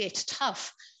things get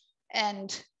tough.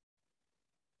 And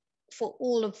for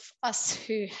all of us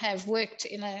who have worked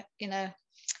in a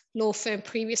law firm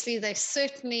previously, they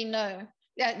certainly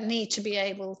need to be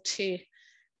able to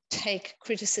take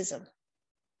criticism.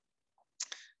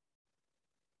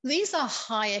 These are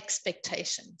high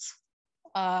expectations.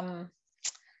 And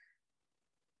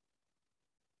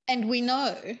we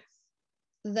know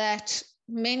that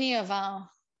many of our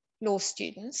law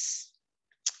students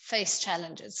face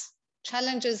challenges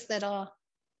that are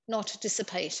not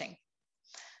dissipating.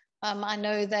 I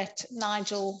know that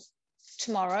Nigel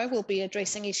tomorrow will be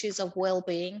addressing issues of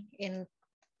well-being in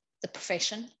the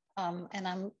profession, and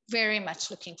I'm very much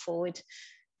looking forward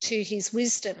to his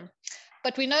wisdom.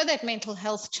 But we know that mental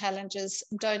health challenges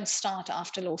don't start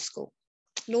after law school.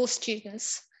 Law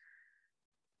students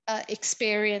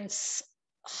experience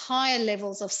higher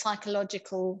levels of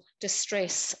psychological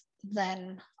distress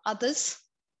than others,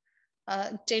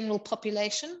 general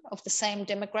population of the same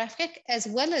demographic, as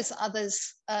well as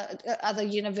other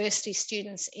university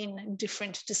students in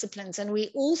different disciplines. And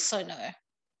we also know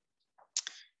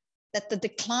that the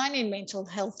decline in mental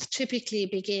health typically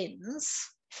begins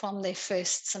from their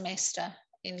first semester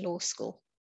in law school.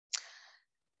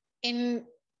 In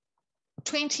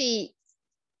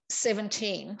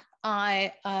 2017,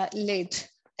 I led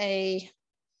a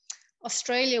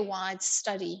Australia-wide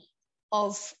study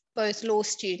of both law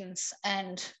students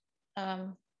and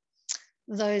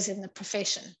those in the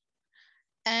profession.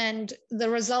 And the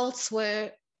results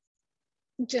were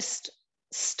just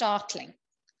startling.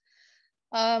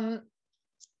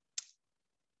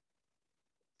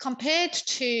 Compared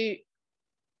to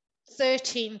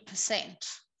 13%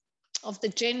 of the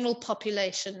general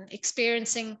population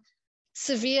experiencing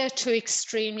severe to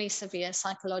extremely severe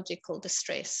psychological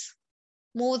distress,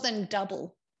 more than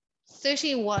double,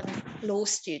 31 law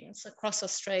students across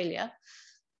Australia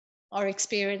are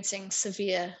experiencing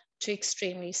severe to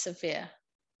extremely severe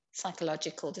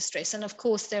psychological distress. And of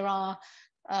course, there are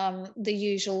the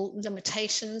usual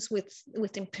limitations with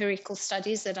empirical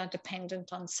studies that are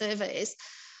dependent on surveys.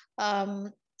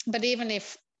 But even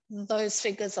if those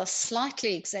figures are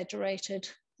slightly exaggerated,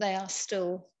 they are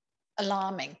still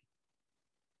alarming.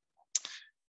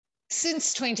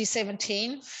 Since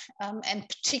 2017, and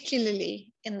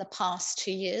particularly in the past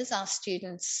 2 years, our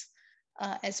students,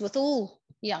 as with all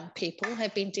young people,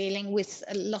 have been dealing with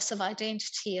a loss of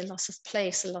identity, a loss of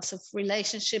place, a loss of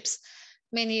relationships,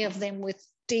 many of them with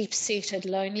deep-seated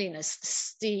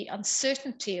loneliness. The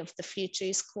uncertainty of the future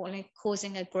is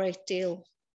causing a great deal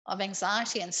of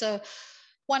anxiety. And so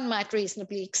one might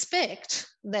reasonably expect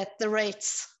that the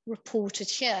rates reported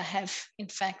here have, in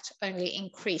fact, only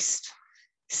increased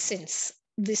since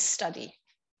this study.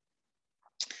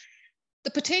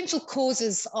 The potential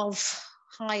causes of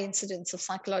high incidence of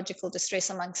psychological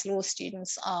distress amongst law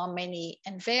students are many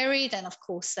and varied, and of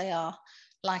course they are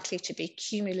likely to be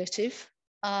cumulative.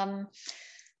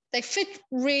 They fit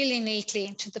really neatly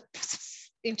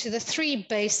into the three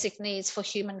basic needs for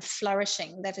human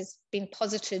flourishing that has been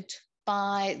posited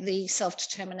by the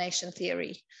self-determination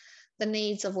theory. The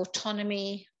needs of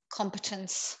autonomy,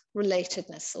 competence,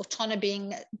 relatedness.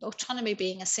 Autonomy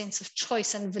being a sense of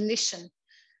choice and volition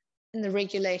in the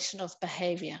regulation of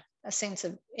behavior, a sense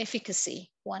of efficacy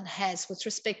one has with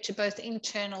respect to both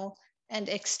internal and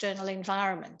external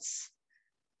environments.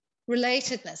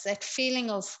 Relatedness, that feeling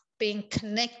of being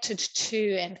connected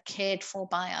to and cared for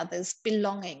by others,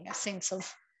 belonging, a sense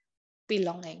of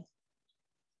belonging.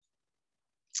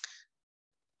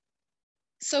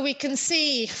 So we can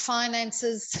see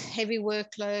finances, heavy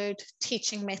workload,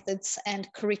 teaching methods,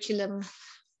 and curriculum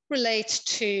relate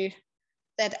to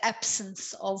that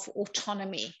absence of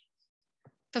autonomy.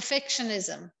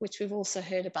 Perfectionism, which we've also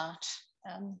heard about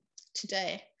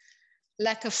today,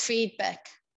 lack of feedback,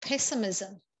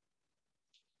 pessimism,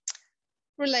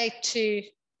 relate to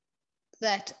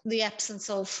that, the absence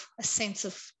of a sense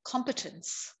of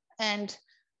competence, and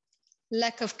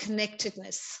lack of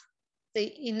connectedness,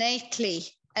 the innately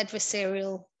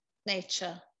adversarial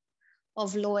nature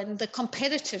of law and the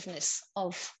competitiveness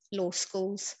of law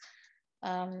schools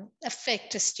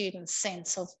affect a student's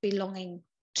sense of belonging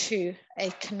to a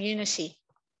community.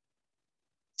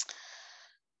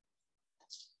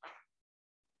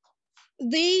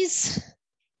 These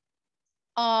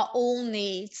are all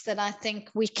needs that I think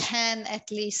we can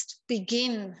at least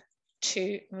begin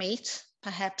to meet,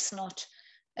 perhaps not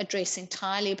address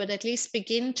entirely, but at least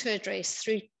begin to address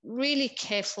through really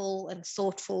careful and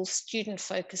thoughtful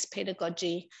student-focused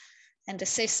pedagogy and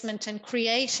assessment, and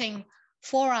creating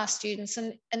for our students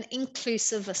an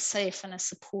inclusive, a safe and a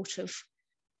supportive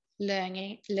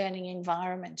learning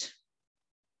environment.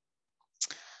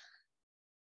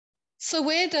 So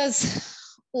where does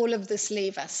all of this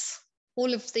leave us?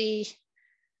 All of the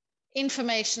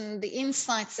information, the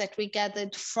insights that we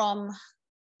gathered from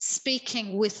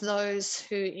speaking with those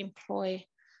who employ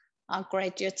our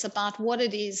graduates about what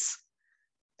it is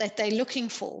that they're looking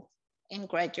for in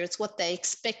graduates, what they're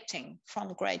expecting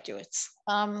from graduates.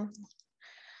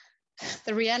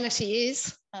 The reality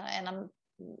is, and I'm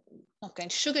not going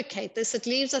to sugarcoat this, it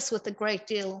leaves us with a great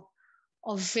deal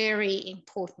of very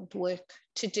important work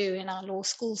to do in our law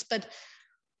schools, but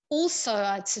also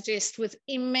I'd suggest with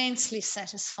immensely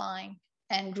satisfying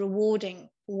and rewarding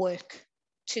work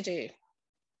to do.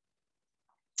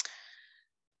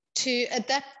 To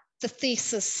adapt the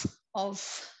thesis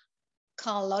of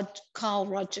Carl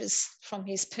Rogers from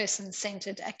his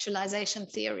person-centered actualization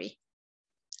theory.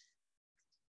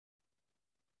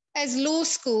 As law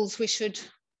schools, we should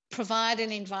provide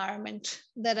an environment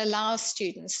that allows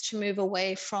students to move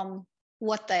away from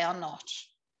what they are not,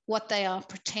 what they are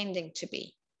pretending to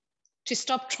be, to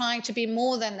stop trying to be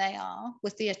more than they are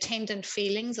with the attendant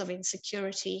feelings of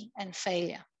insecurity and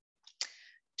failure,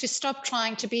 to stop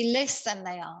trying to be less than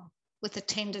they are with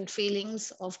attendant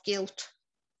feelings of guilt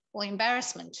or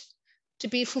embarrassment, to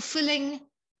be fulfilling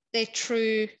their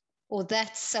true or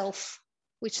that self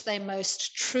which they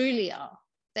most truly are,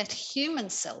 that human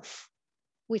self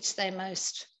which they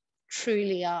most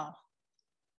truly are,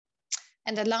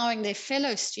 and allowing their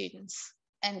fellow students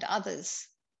and others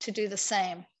to do the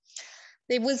same.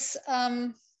 There was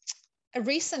a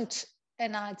recent,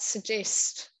 and I'd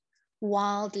suggest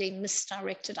wildly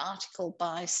misdirected article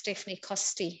by Stephanie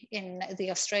Costi in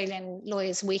the Australian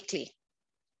Lawyers Weekly.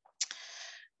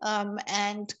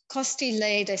 And Costi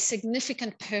laid a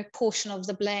significant portion of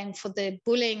the blame for the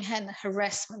bullying and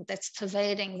harassment that's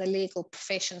pervading the legal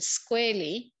profession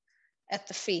squarely at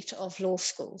the feet of law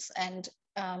schools. And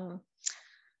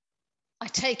I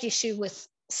take issue with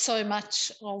so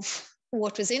much of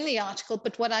what was in the article,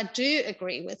 but what I do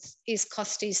agree with is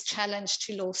Costi's challenge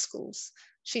to law schools.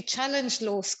 She challenged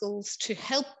law schools to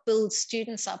help build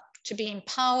students up to be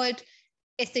empowered,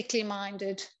 ethically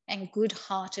minded, and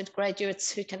good-hearted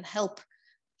graduates who can help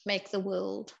make the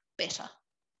world better.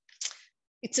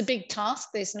 It's a big task,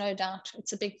 there's no doubt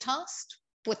it's a big task.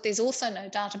 What there's also no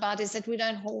doubt about is that we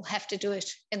don't all have to do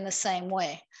it in the same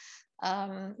way.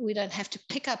 We don't have to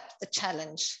pick up the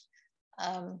challenge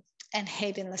and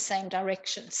head in the same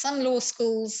direction. Some law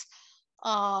schools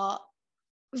are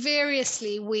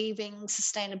variously weaving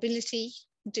sustainability,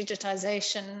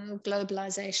 digitization,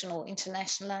 globalization, or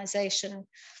internationalization,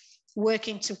 work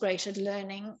integrated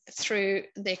learning through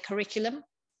their curriculum.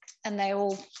 And they're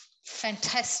all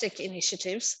fantastic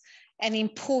initiatives and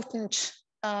important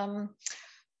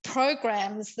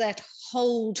programs that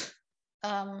hold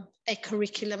a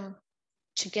curriculum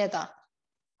together.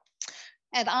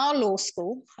 At our law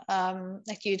school,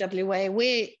 at UWA,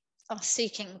 we are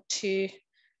seeking to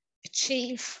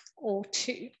achieve, or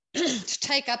to, to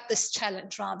take up this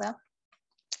challenge rather.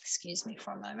 Excuse me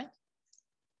for a moment.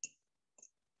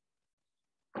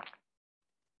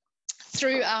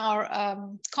 Through our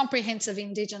comprehensive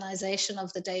indigenization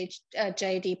of the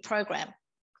JD program,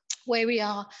 where we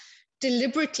are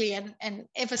deliberately and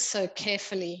ever so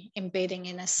carefully embedding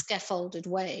in a scaffolded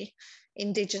way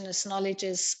Indigenous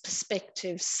knowledges,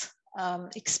 perspectives,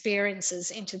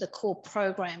 experiences into the core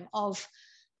program of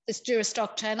this Juris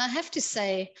Doctor. And I have to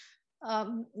say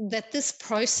that this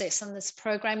process and this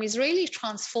program is really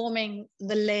transforming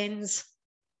the lens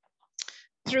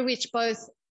through which both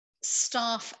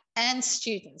staff and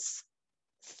students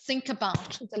think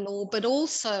about the law, but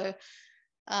also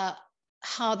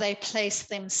how they place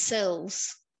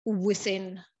themselves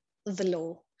within the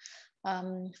law.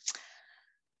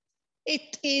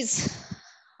 It is,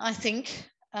 I think,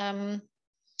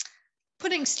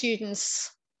 putting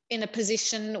students in a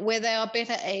position where they are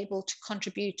better able to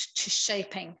contribute to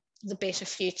shaping the better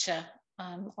future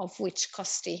of which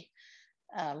Costi,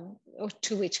 or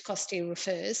to which Costi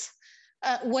refers.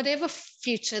 Whatever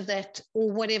future that,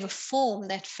 or whatever form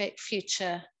that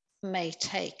future may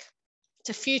take.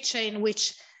 It's a future in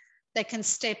which they can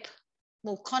step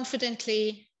more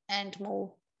confidently and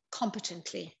more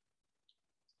competently.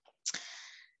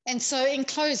 And so in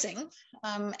closing,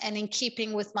 and in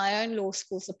keeping with my own law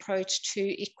school's approach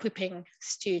to equipping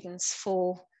students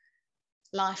for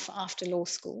life after law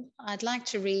school, I'd like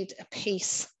to read a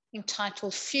piece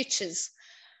entitled Futures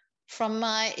from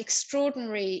my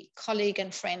extraordinary colleague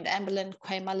and friend, Amberlyn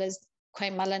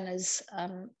Quay-Mullina's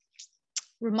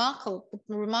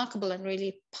remarkable and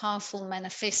really powerful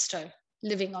manifesto,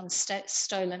 Living on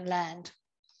Stolen Land.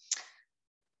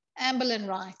 Amberlyn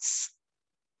writes,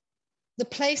 "The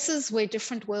places where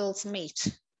different worlds meet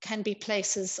can be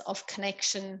places of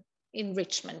connection,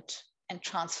 enrichment, and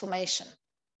transformation.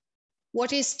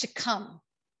 What is to come,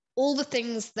 all the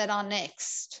things that are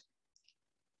next,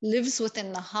 lives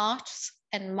within the hearts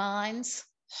and minds,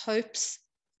 hopes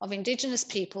of Indigenous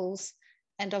peoples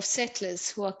and of settlers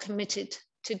who are committed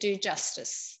to do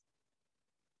justice.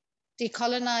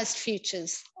 Decolonized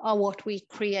futures are what we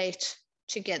create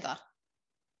together."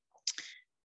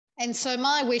 And so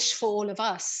my wish for all of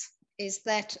us is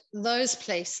that those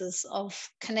places of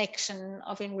connection,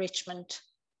 of enrichment,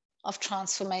 of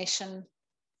transformation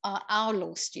are our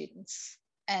law students,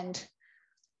 and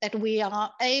that we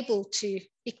are able to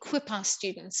equip our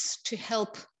students to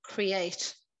help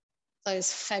create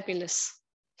those fabulous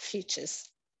futures.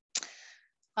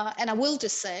 And I will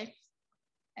just say,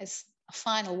 as a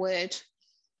final word,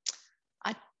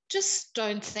 I just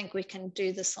don't think we can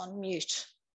do this on mute.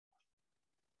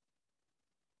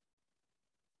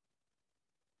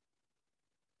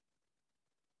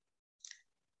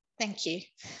 Thank you.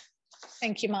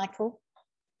 Thank you, Michael.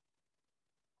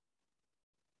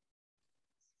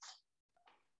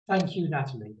 Thank you,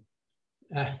 Natalie.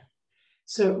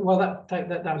 Well,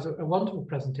 that was a wonderful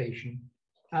presentation,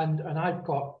 and I've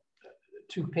got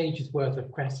 2 pages worth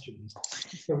of questions.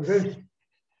 So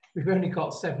we've only got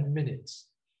 7 minutes.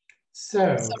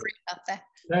 So sorry about that.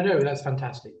 No, that's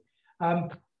fantastic.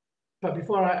 But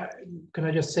before can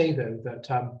I just say though that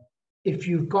if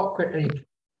you've got any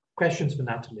questions for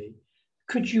Natalie,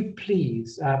 could you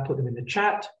please put them in the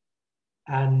chat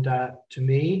and to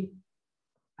me,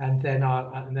 and then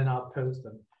I'll pose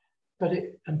them. But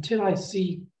until I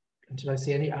see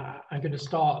any, I'm going to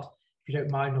start, if you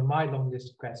don't mind, on my long list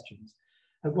of questions.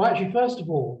 Well, actually, first of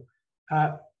all,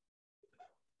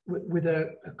 with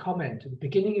a comment at the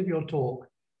beginning of your talk,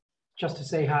 just to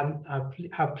say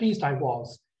how pleased I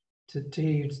was to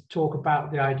hear you talk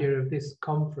about the idea of this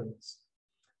conference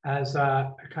as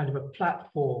a kind of a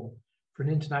platform for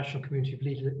an international community of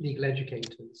legal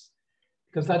educators,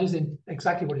 because that is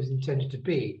exactly what it's intended to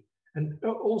be. And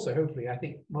also, hopefully, I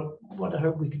think what I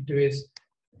hope we can do is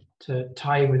to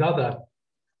tie in with other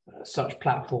such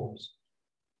platforms.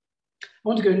 I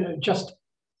want to go just,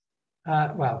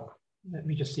 well, let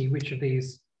me just see which of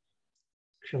these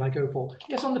shall I go for.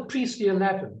 Yes, on the priestly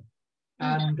 11.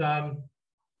 And do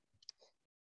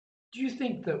you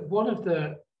think that one of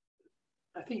the,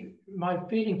 I think my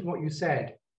feeling from what you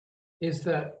said is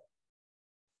that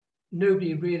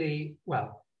nobody really,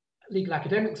 well, legal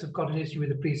academics have got an issue with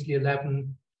the priestly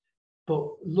 11, but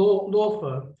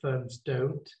law firms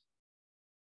don't,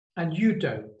 and you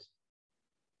don't.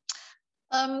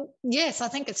 Yes, I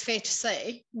think it's fair to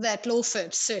say that law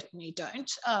firms certainly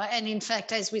don't. And in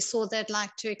fact, as we saw, they'd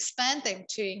like to expand them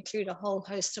to include a whole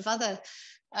host of other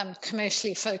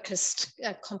commercially focused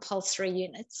compulsory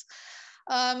units.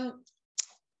 I'm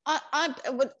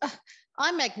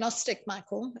agnostic,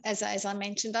 Michael, as I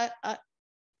mentioned.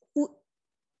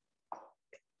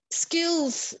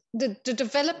 Skills, the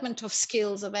development of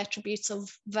skills, of attributes,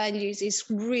 of values is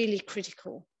really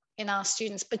critical in our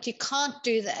students, but you can't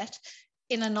do that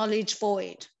in a knowledge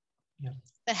void. Yeah.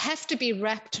 They have to be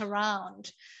wrapped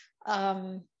around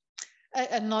a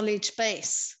knowledge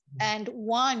base. And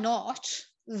why not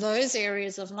those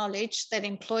areas of knowledge that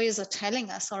employers are telling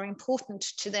us are important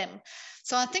to them?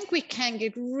 So I think we can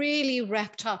get really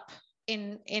wrapped up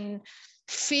in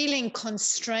feeling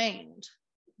constrained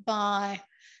by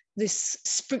this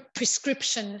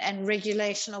prescription and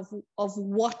regulation of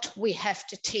what we have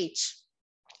to teach.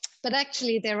 But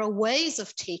actually, there are ways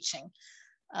of teaching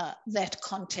that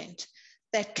content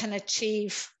that can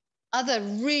achieve other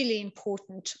really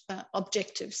important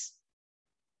objectives.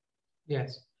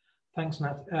 Yes, thanks,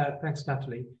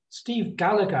 Natalie. Steve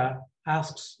Gallagher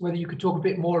asks whether you could talk a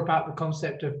bit more about the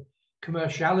concept of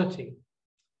commerciality.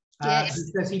 Yes.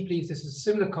 He says he believes this is a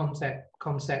similar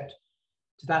concept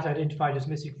to that identified as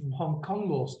missing from Hong Kong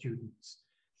law students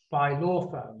by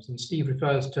law firms. And Steve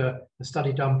refers to a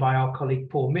study done by our colleague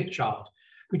Paul Mitchard,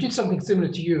 who did something similar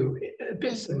to you, a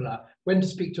bit similar, went to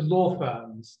speak to law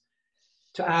firms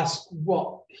to ask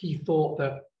what he thought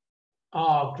that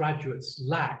our graduates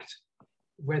lacked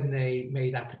when they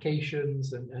made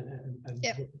applications and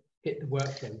hit the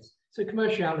workplace. So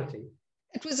commerciality.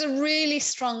 It was a really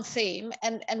strong theme.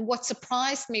 And what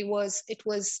surprised me was it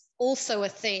was also a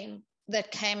theme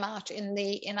that came out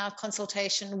in our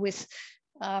consultation with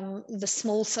the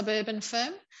small suburban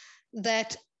firm,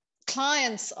 that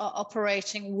clients are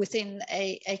operating within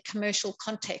a commercial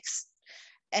context,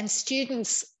 and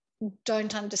students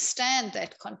don't understand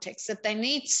that context, that they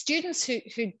need students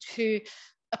who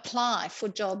apply for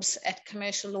jobs at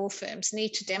commercial law firms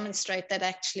need to demonstrate that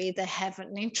actually they have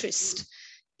an interest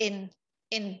in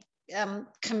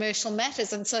commercial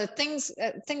matters. And so things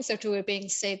that were being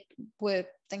said were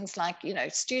things like, you know,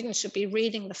 students should be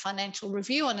reading the Financial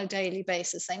Review on a daily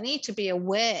basis. They need to be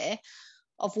aware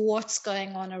of what's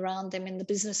going on around them in the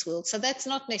business world. So that's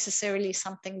not necessarily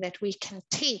something that we can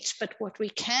teach, but what we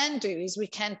can do is we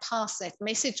can pass that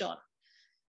message on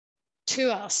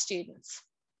to our students.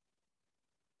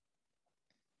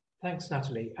 Thanks,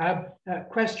 Natalie. A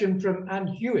question from Anne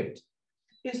Hewitt.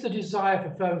 Is the desire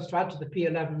for firms to add to the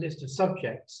P11 list of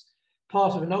subjects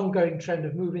part of an ongoing trend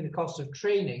of moving the cost of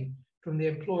training from the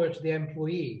employer to the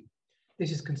employee?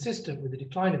 This is consistent with the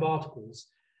decline of articles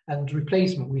and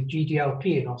replacement with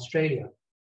GDLP in Australia.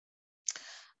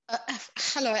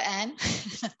 Hello, Anne,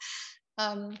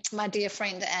 my dear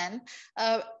friend Anne.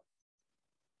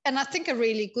 And I think a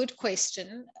really good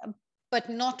question, but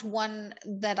not one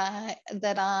that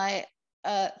I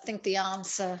think the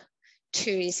answer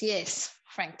to is yes,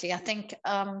 frankly. I think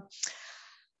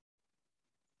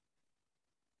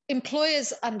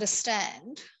employers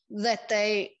understand that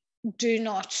they do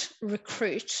not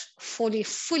recruit fully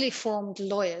formed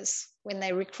lawyers when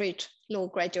they recruit law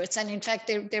graduates. And in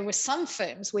fact, there were some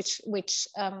firms which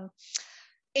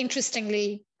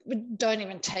interestingly don't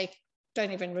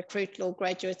even recruit law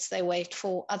graduates. They wait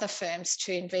for other firms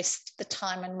to invest the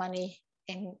time and money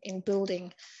in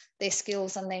building their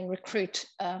skills and then recruit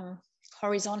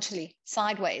horizontally,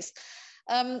 sideways.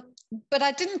 But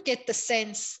I didn't get the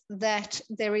sense that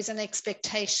there is an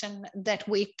expectation that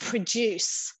we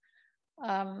produce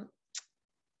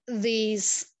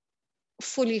these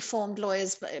fully formed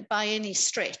lawyers by any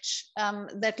stretch,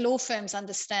 that law firms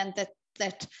understand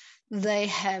that they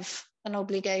have an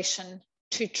obligation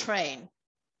to train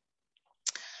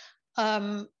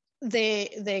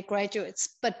their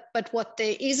graduates. But what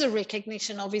there is a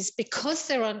recognition of is because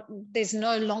there's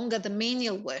no longer the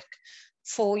menial work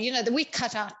for, you know, that we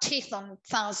cut our teeth on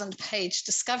 1,000-page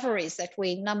discoveries that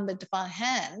we numbered by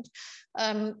hand.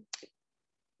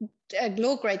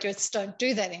 Law graduates don't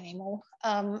do that anymore.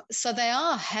 So they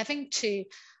are having to,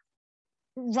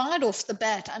 right off the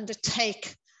bat,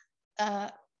 undertake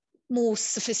more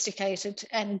sophisticated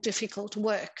and difficult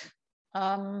work,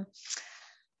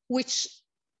 which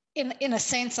in a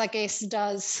sense, I guess,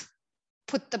 does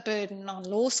put the burden on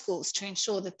law schools to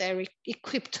ensure that they're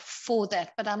equipped for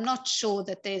that. But I'm not sure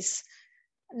that there's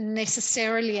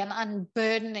necessarily an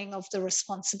unburdening of the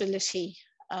responsibility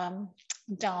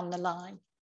down the line.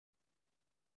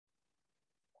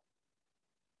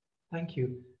 Thank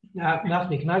you.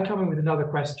 Natalie, can I come in with another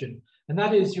question? And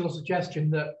that is your suggestion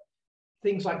that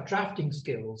things like drafting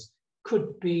skills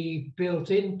could be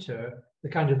built into the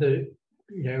kind of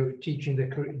teaching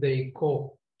the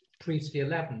core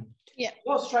pre-C11. Yeah.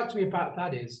 What strikes me about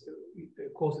that is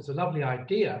of course, it's a lovely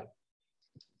idea,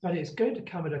 but it's going to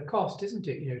come at a cost, isn't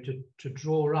it? You know, to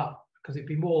draw up, because it'd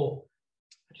be more.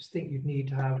 I just think you'd need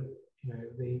to have, you know,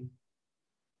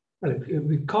 it would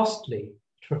be costly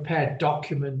to prepare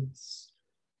documents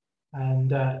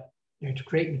and you know, to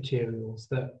create materials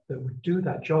that would do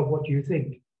that job. What do you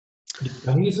think? Could it be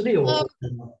done easily, or?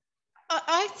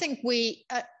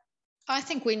 I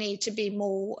think we need to be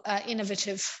more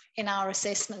innovative in our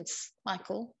assessments,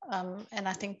 Michael, and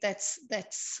I think that's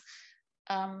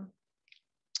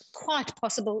quite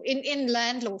possible. In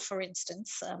land law, for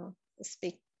instance,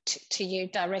 speak to you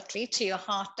directly, to your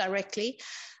heart directly,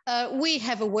 we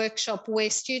have a workshop where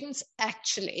students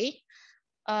actually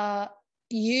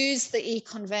use the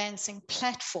e-conveyancing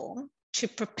platform to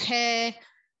prepare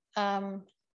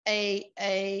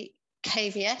a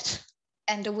caveat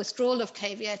and a withdrawal of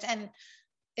caveat, and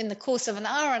in the course of an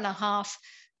hour and a half,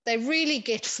 they really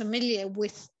get familiar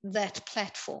with that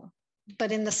platform.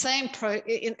 But in the same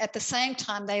at the same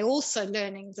time, they're also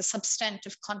learning the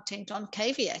substantive content on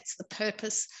caveats, the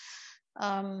purpose,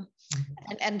 and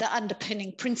the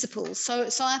underpinning principles. So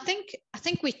I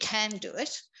think we can do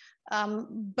it,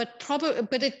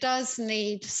 but it does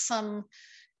need some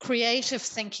creative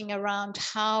thinking around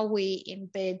how we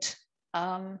embed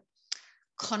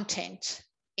content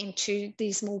into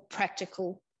these more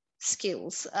practical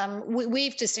skills.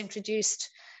 We've just introduced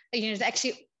a unit,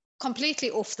 actually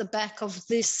completely off the back of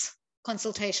this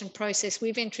consultation process.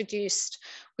 We've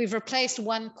replaced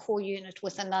one core unit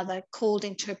with another called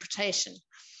interpretation.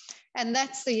 And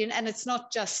that's the unit, and it's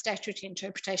not just statutory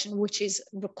interpretation, which is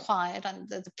required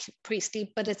under the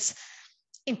priestly, but it's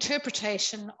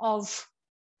interpretation of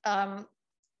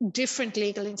different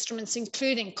legal instruments,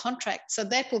 including contracts. So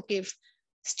that will give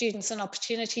students an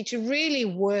opportunity to really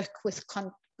work with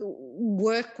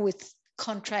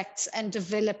contracts and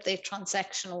develop their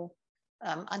transactional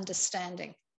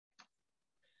understanding.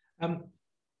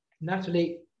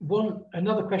 Natalie,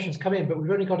 another question's come in, but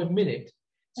we've only got a minute,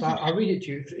 so I'll read it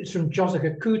to you. It's from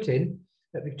Josica Kutin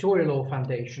at Victoria Law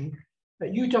Foundation.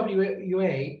 At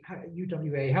UWA,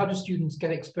 how do students get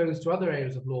exposed to other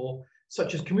areas of law,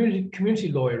 such as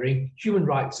community lawyering, human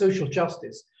rights, social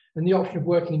justice, and the option of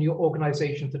working in your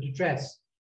organisations that address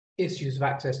issues of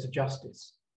access to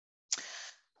justice?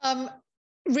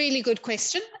 Really good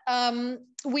question.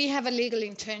 We have a legal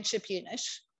internship unit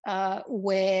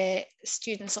where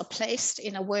students are placed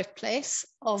in a workplace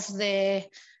of their,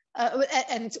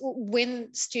 and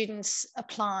when students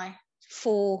apply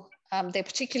for their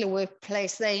particular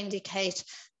workplace, they indicate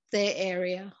their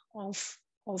area of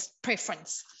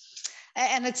preference.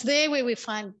 And it's there where we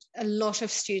find a lot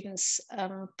of students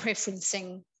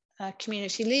preferencing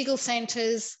community legal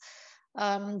centres,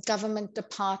 government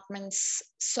departments,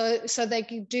 so they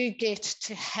do get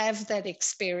to have that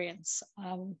experience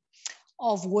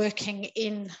of working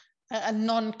in a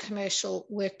non-commercial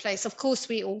workplace. Of course,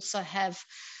 we also have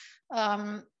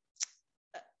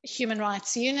human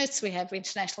rights units. We have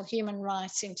international human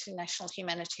rights, international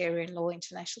humanitarian law,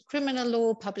 international criminal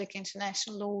law, public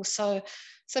international law. So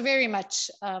very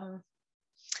much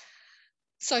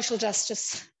social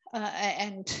justice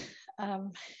and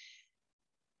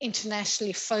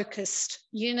internationally focused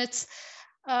units.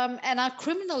 And our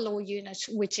criminal law unit,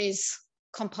 which is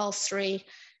compulsory,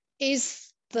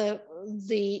 is the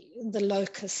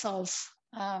locus of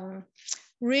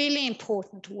really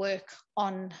important work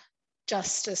on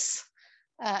justice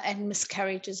and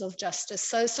miscarriages of justice.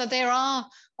 So there are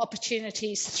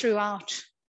opportunities throughout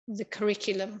the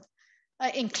curriculum,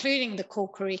 including the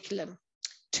core curriculum,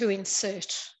 to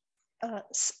insert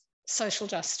social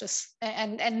justice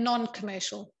and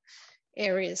non-commercial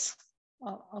areas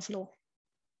of law.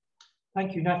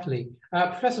 Thank you, Natalie.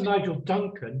 Professor Nigel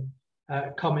Duncan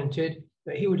commented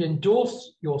that he would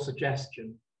endorse your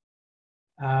suggestion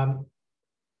and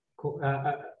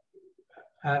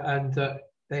that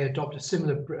they adopt a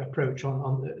similar approach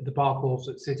on the bar course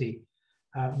at City.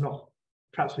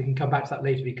 Perhaps we can come back to that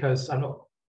later, because I'm not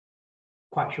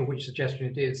quite sure which suggestion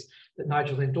it is that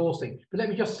Nigel's endorsing. But let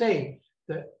me just say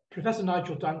that Professor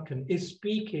Nigel Duncan is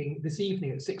speaking this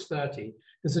evening at 6:30.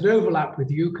 There's an overlap with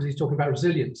you because he's talking about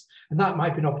resilience, and that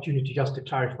might be an opportunity just to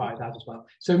clarify that as well.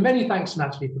 So many thanks,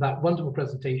 Natalie, for that wonderful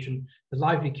presentation, the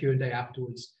lively Q&A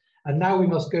afterwards. And now we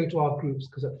must go to our groups,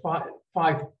 because at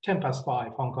 10 past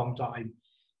 5 Hong Kong time,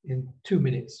 in 2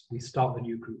 minutes, we start the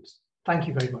new groups. Thank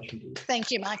you very much indeed.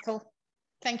 Thank you, Michael.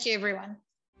 Thank you, everyone.